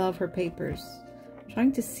Prince. I love her papers. I'm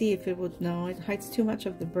trying to see if it would, no, it hides too much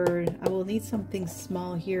of the bird. I will need something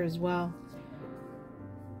small here as well.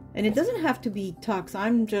 And it doesn't have to be tucks.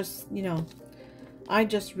 I'm just, you know, I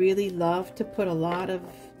just really love to put a lot of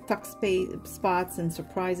tuck spots and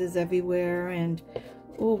surprises everywhere. And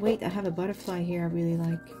oh wait, I have a butterfly here I really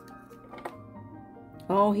like.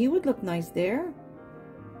 Oh, he would look nice there,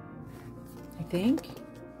 I think.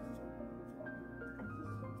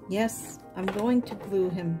 Yes, I'm going to glue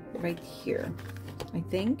him right here, I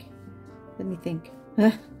think. Let me think.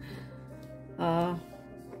 I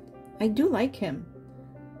do like him.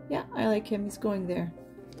 Yeah, I like him. He's going there.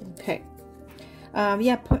 Okay.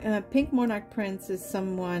 Yeah, Pink Monarch Prince is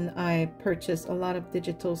someone I purchased a lot of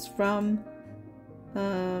digitals from.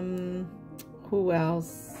 Who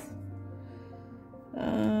else?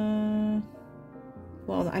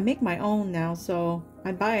 Well, I make my own now, so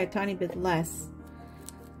I buy a tiny bit less.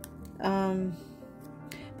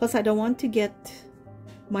 Plus, I don't want to get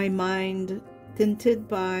my mind tinted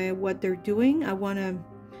by what they're doing. I want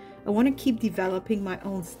to keep developing my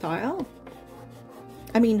own style.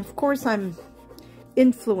 I mean, of course, I'm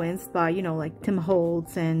influenced by, you know, like Tim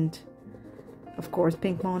Holtz and, of course,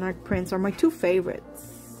 Pink Monarch Prince are my two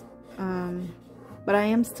favorites. But I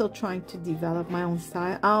am still trying to develop my own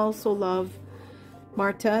style. I also love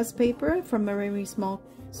Marta's paper from Marimi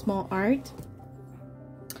Small Art.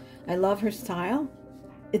 I love her style.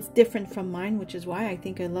 It's different from mine, which is why I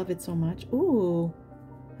think I love it so much. Ooh,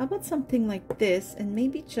 how about something like this, and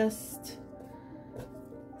maybe just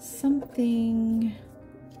something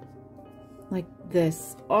like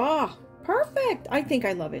this. Oh, perfect. I think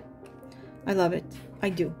I love it. I love it. I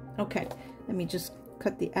do. Okay, let me just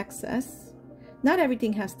cut the excess. Not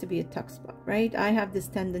everything has to be a tuck spot, right? I have this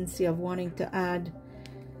tendency of wanting to add,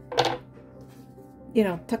 you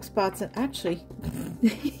know, tuck spots. And actually,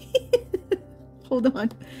 hold on.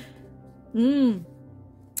 You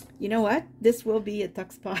know what? This will be a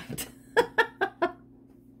tuck spot.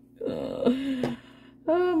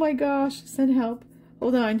 Oh my gosh, send help.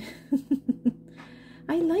 Hold on.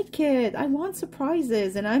 I like it. I want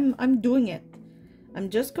surprises, and I'm doing it. I'm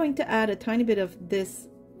just going to add a tiny bit of this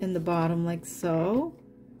in the bottom, like so.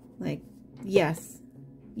 Like, yes.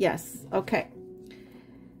 Yes. Okay.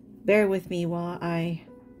 Bear with me while I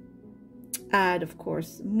add, of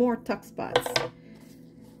course, more tuck spots.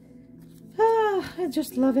 Ah, I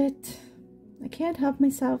just love it. I can't help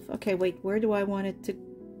myself. Okay, wait, where do I want it to?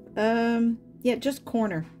 Yeah, just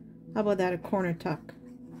corner. How about that, a corner tuck?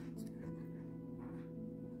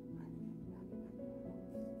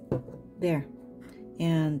 There.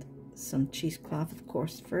 And some cheesecloth, of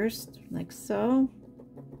course, first, like so.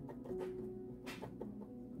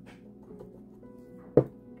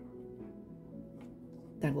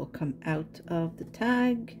 That will come out of the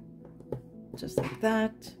tag, just like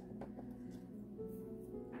that.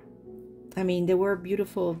 I mean, there were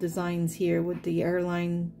beautiful designs here with the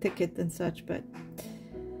airline ticket and such, but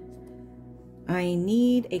I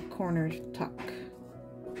need a corner tuck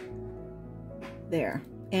there.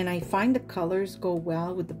 And I find the colors go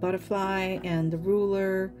well with the butterfly and the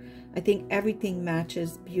ruler. I think everything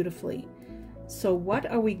matches beautifully. So what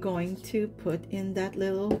are we going to put in that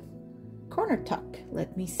little corner tuck?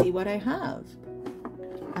 Let me see what I have.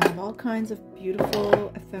 I have all kinds of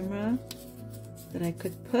beautiful ephemera that I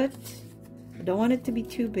could put. I don't want it to be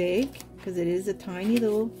too big because it is a tiny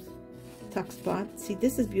little tuck spot. See,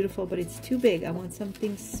 this is beautiful, but it's too big. I want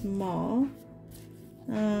something small.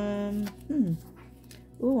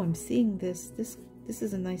 Oh, I'm seeing this. This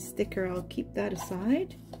is a nice sticker. I'll keep that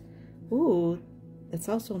aside. Ooh, that's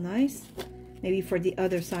also nice. Maybe for the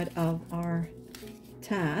other side of our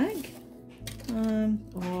tag.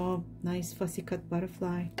 Oh, nice fussy cut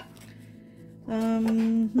butterfly.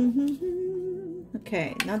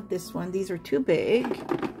 Okay, not this one. These are too big.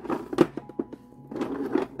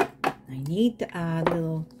 I need to add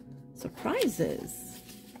little surprises.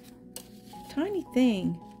 Tiny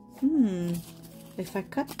thing. If I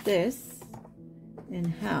cut this in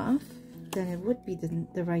half, then it would be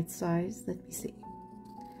the right size. Let me see.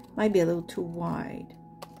 Might be a little too wide.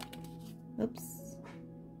 Oops.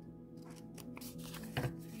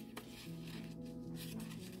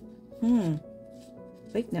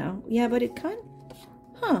 Wait now. Yeah, but it kind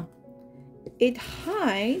of, it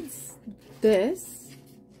hides this,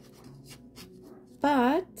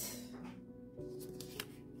 but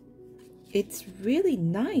it's really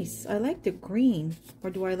nice. I like the green. Or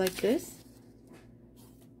do I like this?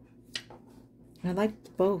 I like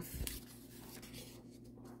both.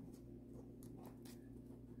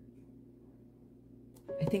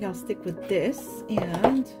 think I'll stick with this,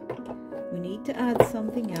 and we need to add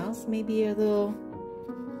something else, maybe a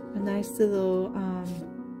nice little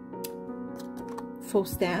faux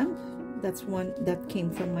stamp. That's one that came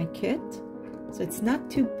from my kit, so it's not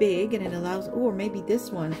too big and it allows, or maybe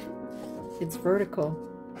this one, it's vertical.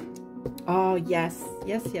 Oh yes,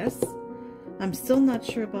 yes, yes. I'm still not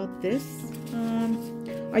sure about this.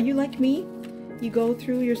 Are you like me? You go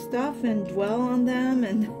through your stuff and dwell on them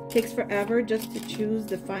and it takes forever just to choose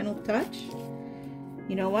the final touch?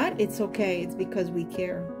 You know what? It's okay. It's because we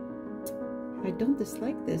care. I don't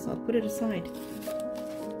dislike this. I'll put it aside.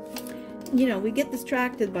 You know, we get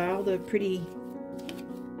distracted by all the pretty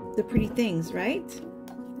things, right?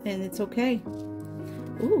 And it's okay.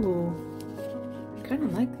 Ooh, I kind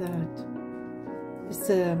of like that.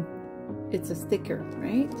 It's a sticker,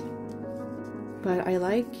 right? But I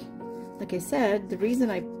like I said, the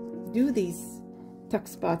reason I do these tuck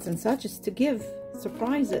spots and such is to give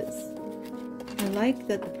surprises. I like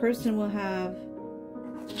that the person will have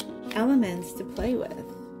elements to play with.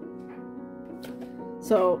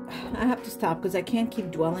 So I have to stop because I can't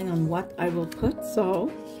keep dwelling on what I will put.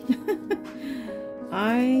 So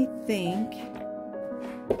I think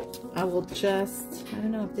I will just, I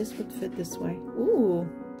don't know if this would fit this way. Ooh,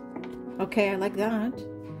 okay, I like that.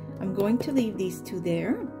 I'm going to leave these two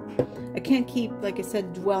there. I can't keep, like I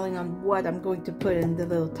said, dwelling on what I'm going to put in the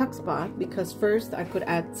little tuck spot, because first I could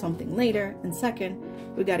add something later, and second,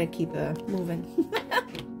 we gotta keep moving.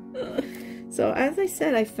 So as I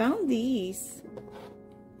said, I found these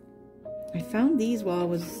while I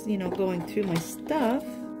was, you know, going through my stuff.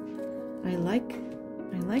 I like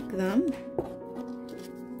them.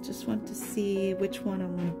 Just want to see which one I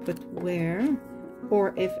want to put where,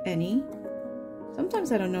 or if any.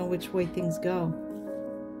 Sometimes I don't know which way things go.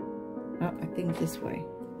 Oh, I think this way.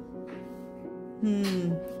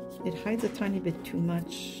 It hides a tiny bit too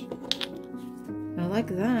much. I like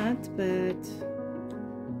that, but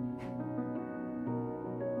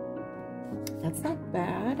that's not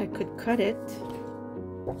bad. I could cut it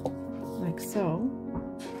like so.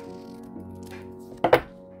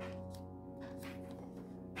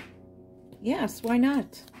 Yes, why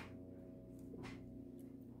not?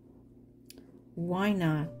 Why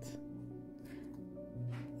not?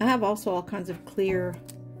 I have also all kinds of clear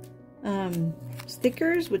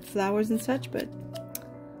stickers with flowers and such, but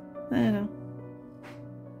I don't know.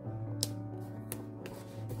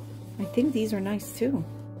 I think these are nice too.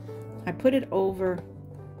 I put it over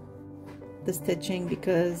the stitching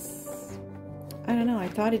because, I don't know, I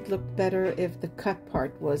thought it looked better if the cut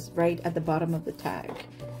part was right at the bottom of the tag.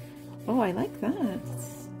 Oh, I like that.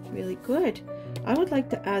 It's really good. I would like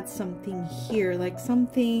to add something here, like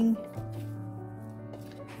something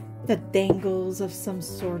that dangles of some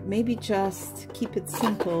sort. Maybe just keep it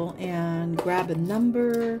simple and grab a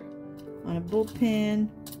number on a bullpen.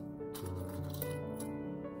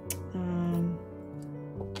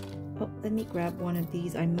 Oh, let me grab one of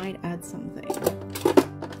these. I might add something.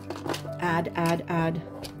 Add.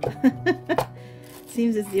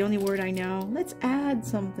 Seems it's the only word I know. Let's add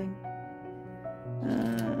something.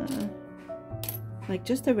 Like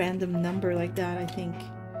just a random number like that, I think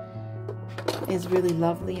is really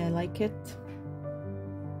lovely. I like it.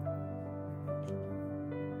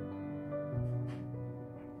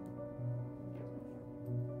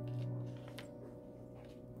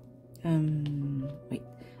 Wait.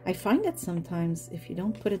 I find that sometimes if you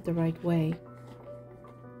don't put it the right way,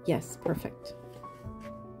 yes, perfect.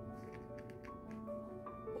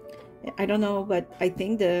 I don't know, but I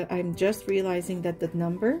think I'm just realizing that the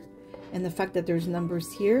number and the fact that there's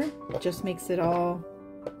numbers here just makes it all,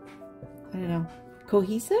 I don't know,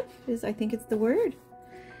 cohesive is, I think it's the word.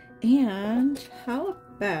 And how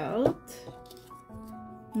about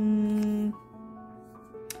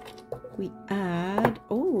we add,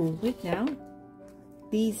 oh wait, now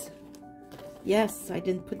these, yes, I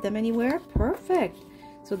didn't put them anywhere. Perfect.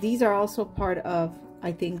 So these are also part of,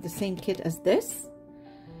 I think, the same kit as this,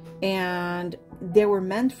 and they were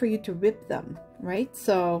meant for you to rip them, right?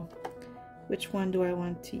 So which one do I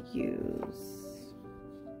want to use?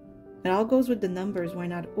 It all goes with the numbers, why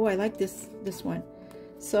not? Oh, I like this one.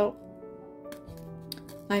 So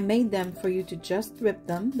I made them for you to just rip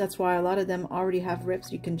them. That's why a lot of them already have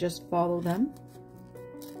rips. You can just follow them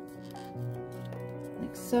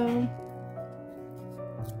like so.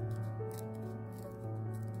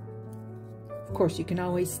 Of course, you can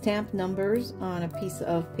always stamp numbers on a piece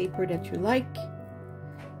of paper that you like,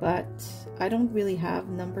 but I don't really have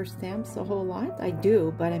number stamps a whole lot. I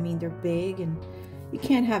do, but I mean, they're big and you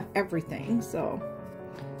can't have everything. So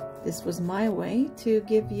this was my way to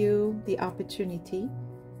give you the opportunity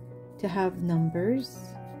to have numbers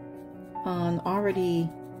on already,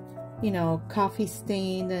 you know, coffee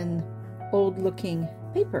stained and old looking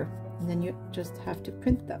paper, and then you just have to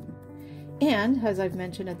print them. And as I've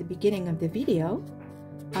mentioned at the beginning of the video,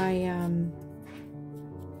 I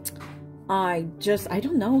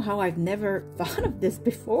don't know how I've never thought of this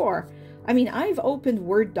before. I mean, I've opened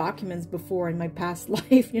Word documents before in my past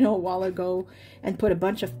life, you know, a while ago, and put a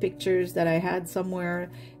bunch of pictures that I had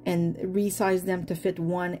somewhere and resized them to fit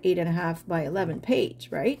one 8.5 by 11 page,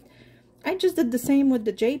 right? I just did the same with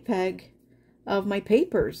the JPEG of my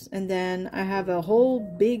papers, and then I have a whole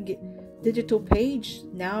big digital page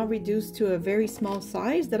now reduced to a very small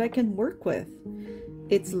size that I can work with.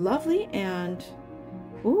 It's lovely, and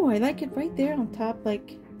oh, I like it right there on top,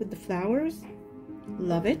 like with the flowers.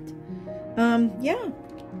 Love it. Yeah,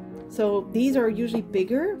 so these are usually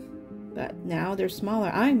bigger, but now they're smaller.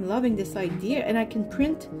 I'm loving this idea, and I can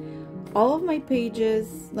print all of my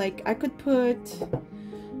pages. Like I could put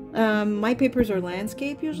my papers are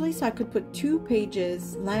landscape usually, so I could put 2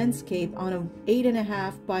 pages landscape on a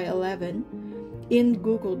 8.5 by 11 in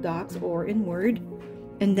Google Docs or in Word,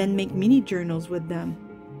 and then make mini journals with them,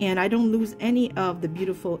 and I don't lose any of the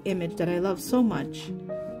beautiful image that I love so much,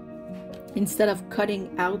 instead of cutting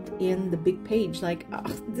out in the big page. Like, oh,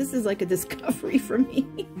 this is like a discovery for me.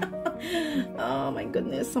 Oh my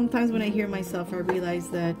goodness, sometimes when I hear myself, I realize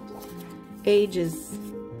that age is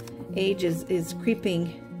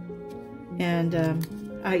creeping, and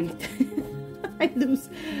I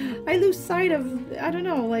I lose sight of, I don't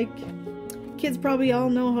know, like, kids probably all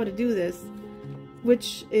know how to do this,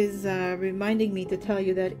 which is reminding me to tell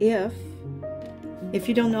you that if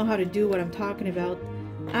you don't know how to do what I'm talking about,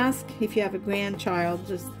 ask if you have a grandchild.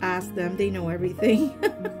 Just ask them, they know everything.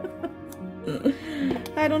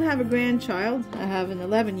 I don't have a grandchild, I have an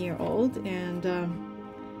 11-year-old, and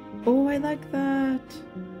oh, I like that.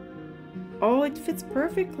 Oh, it fits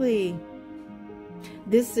perfectly.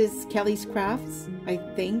 This is Kelly's Crafts, I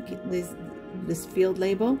think, this field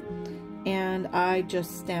label, and I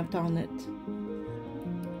just stamped on it,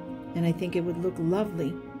 and I think it would look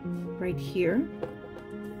lovely right here.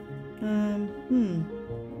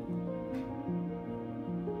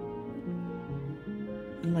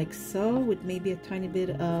 Like so, with maybe a tiny bit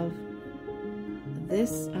of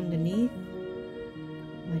this underneath,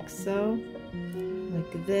 like so,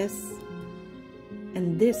 like this,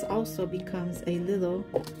 and this also becomes a little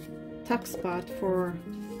tuck spot for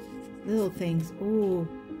little things. Oh,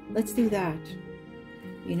 let's do that.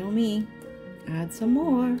 You know me, add some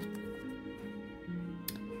more.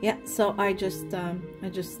 Yeah, so I just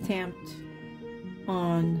stamped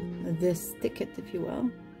on this ticket, if you will,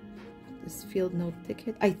 this field note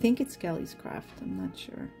ticket. I think it's Kelly's Craft, I'm not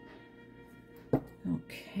sure.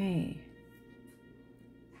 Okay.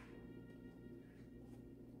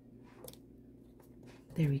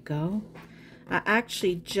 There we go. I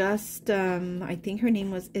actually just, I think her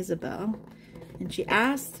name was Isabel, and she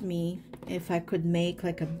asked me if I could make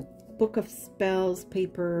like a book of spells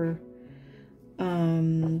paper,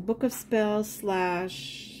 book of spells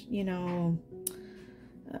slash, you know,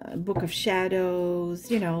 book of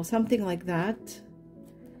shadows, you know, something like that.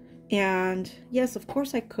 And yes, of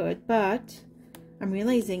course I could, but I'm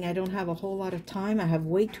realizing I don't have a whole lot of time. I have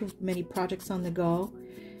way too many projects on the go.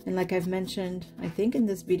 And like I've mentioned, I think in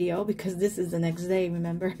this video, because this is the next day,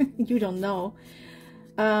 remember, you don't know.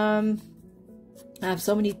 I have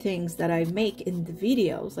so many things that I make in the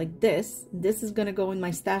videos, like this. This is going to go in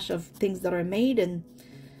my stash of things that are made and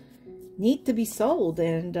need to be sold.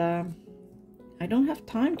 And I don't have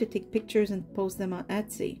time to take pictures and post them on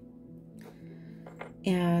Etsy.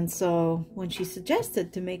 And so when she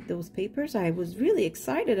suggested to make those papers, I was really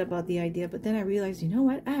excited about the idea. But then I realized, you know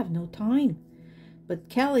what? I have no time. But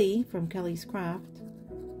Kelly from Kelly's Craft,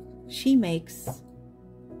 she makes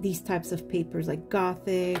these types of papers, like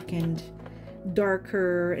gothic and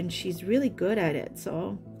darker, and she's really good at it.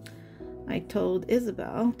 So I told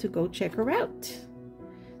Isabel to go check her out.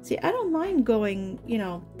 See, I don't mind going, you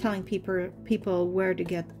know, telling people where to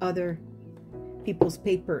get other people's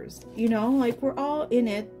papers. You know, like, we're all in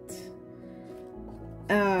it.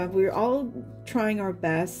 We're all trying our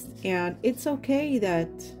best, and it's okay that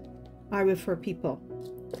I refer people.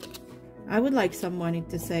 I would like someone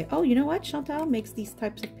to say, oh, you know what, Chantal makes these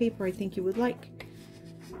types of paper I think you would like.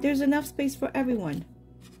 There's enough space for everyone.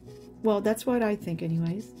 Well, that's what I think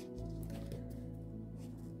anyways.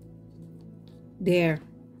 There.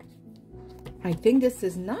 I think this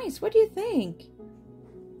is nice. What do you think?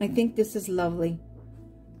 I think this is lovely.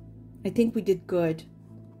 I think we did good.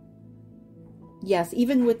 Yes,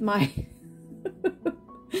 even with my...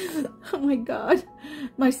 oh my god,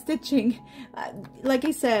 my stitching. Like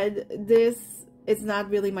I said, this it's not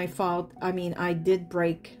really my fault. I mean, I did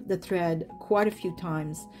break the thread quite a few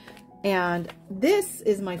times, and this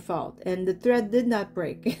is my fault, and the thread did not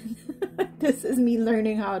break. This is me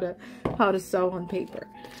learning how to sew on paper.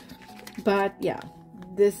 But yeah,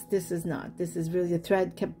 this is not. This is really, the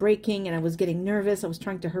thread kept breaking and I was getting nervous. I was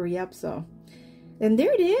trying to hurry up. So, and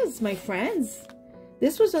there it is, my friends.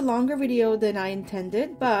 This was a longer video than I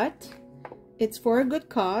intended, but it's for a good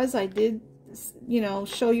cause. I did, you know,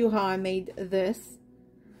 show you how I made this.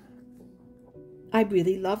 I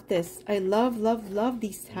really love this. I love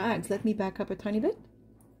these tags. Let me back up a tiny bit.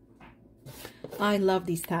 I love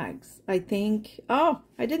these tags. I think, oh,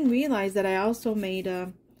 I didn't realize that I also made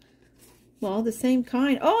well, the same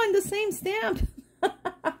kind. Oh, and the same stamp.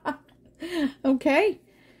 Okay.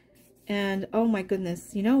 And oh my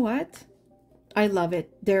goodness, you know what? I love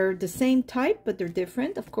it. They're the same type, but they're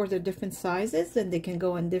different. Of course, they're different sizes, and they can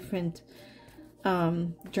go in different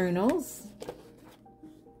journals.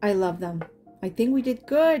 I love them. I think we did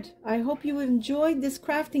good. I hope you enjoyed this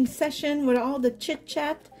crafting session with all the chit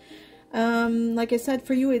chat. Like I said,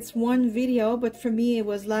 for you it's one video, but for me it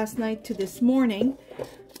was last night to this morning.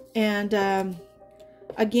 And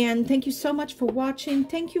again, thank you so much for watching.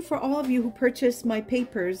 Thank you for all of you who purchased my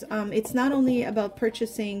papers. It's not only about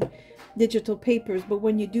purchasing digital papers, but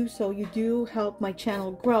when you do so, you do help my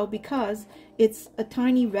channel grow, because it's a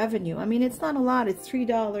tiny revenue. I mean, it's not a lot. It's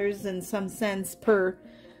 $3 and some cents per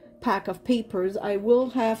pack of papers. I will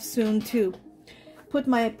have soon to put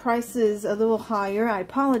my prices a little higher. I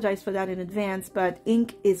apologize for that in advance, but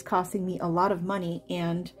ink is costing me a lot of money,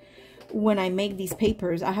 and when I make these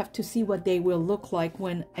papers, I have to see what they will look like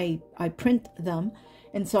when I print them.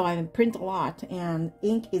 And so I print a lot, and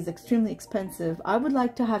ink is extremely expensive. I would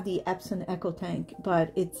like to have the Epson EcoTank,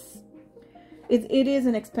 but it is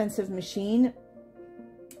an expensive machine.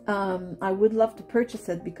 I would love to purchase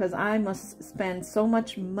it because I must spend so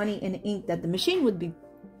much money in ink that the machine would be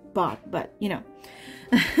bought, but you know.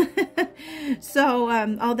 So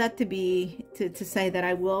all that to say that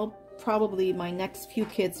I will probably, my next few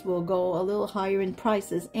kits will go a little higher in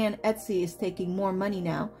prices, and Etsy is taking more money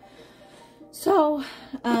now. So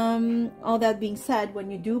all that being said,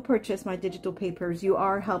 when you do purchase my digital papers, you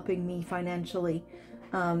are helping me financially.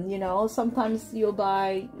 You know, sometimes you'll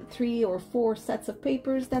buy 3 or 4 sets of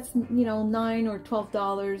papers. That's, you know, $9 or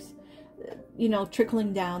 $12, you know,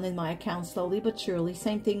 trickling down in my account slowly but surely.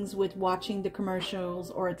 Same things with watching the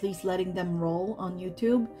commercials, or at least letting them roll on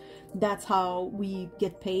YouTube. That's how we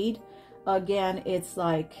get paid. Again, it's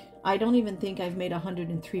like, I don't even think I've made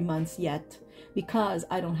 103 months yet, because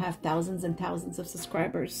I don't have thousands and thousands of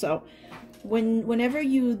subscribers. So whenever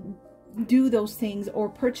you do those things, or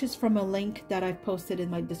purchase from a link that I've posted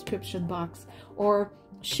in my description box, or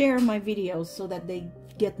share my videos so that they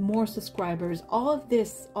get more subscribers, all of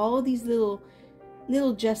this, all of these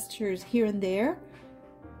little gestures here and there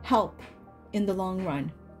help in the long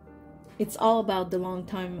run. It's all about the long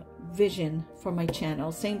time vision for my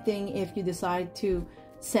channel. Same thing if you decide to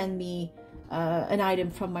send me an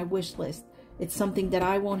item from my wish list. It's something that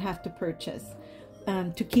I won't have to purchase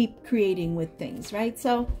to keep creating with things, right?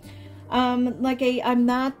 So I'm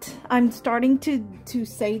starting to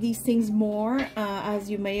say these things more, as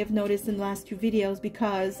you may have noticed in the last 2 videos,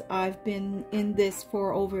 because I've been in this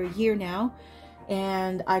for over a year now,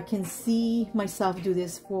 and I can see myself do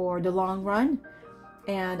this for the long run,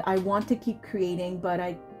 and I want to keep creating, but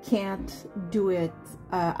I can't do it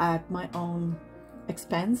at my own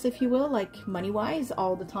expense, if you will, like money-wise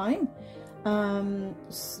all the time,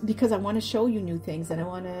 because I want to show you new things, and I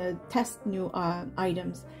want to test new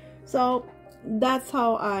items. So that's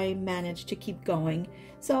how I manage to keep going.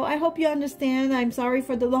 So I hope you understand. I'm sorry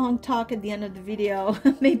for the long talk at the end of the video.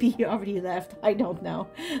 Maybe you already left. I don't know.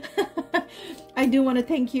 I do want to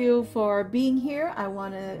thank you for being here. I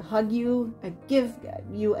want to hug you, give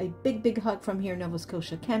you a big hug from here in Nova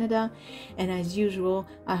Scotia, Canada. And as usual,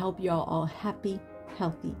 I hope you're all happy,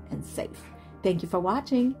 healthy, and safe. Thank you for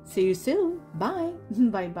watching. See you soon. Bye.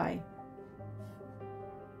 Bye-bye.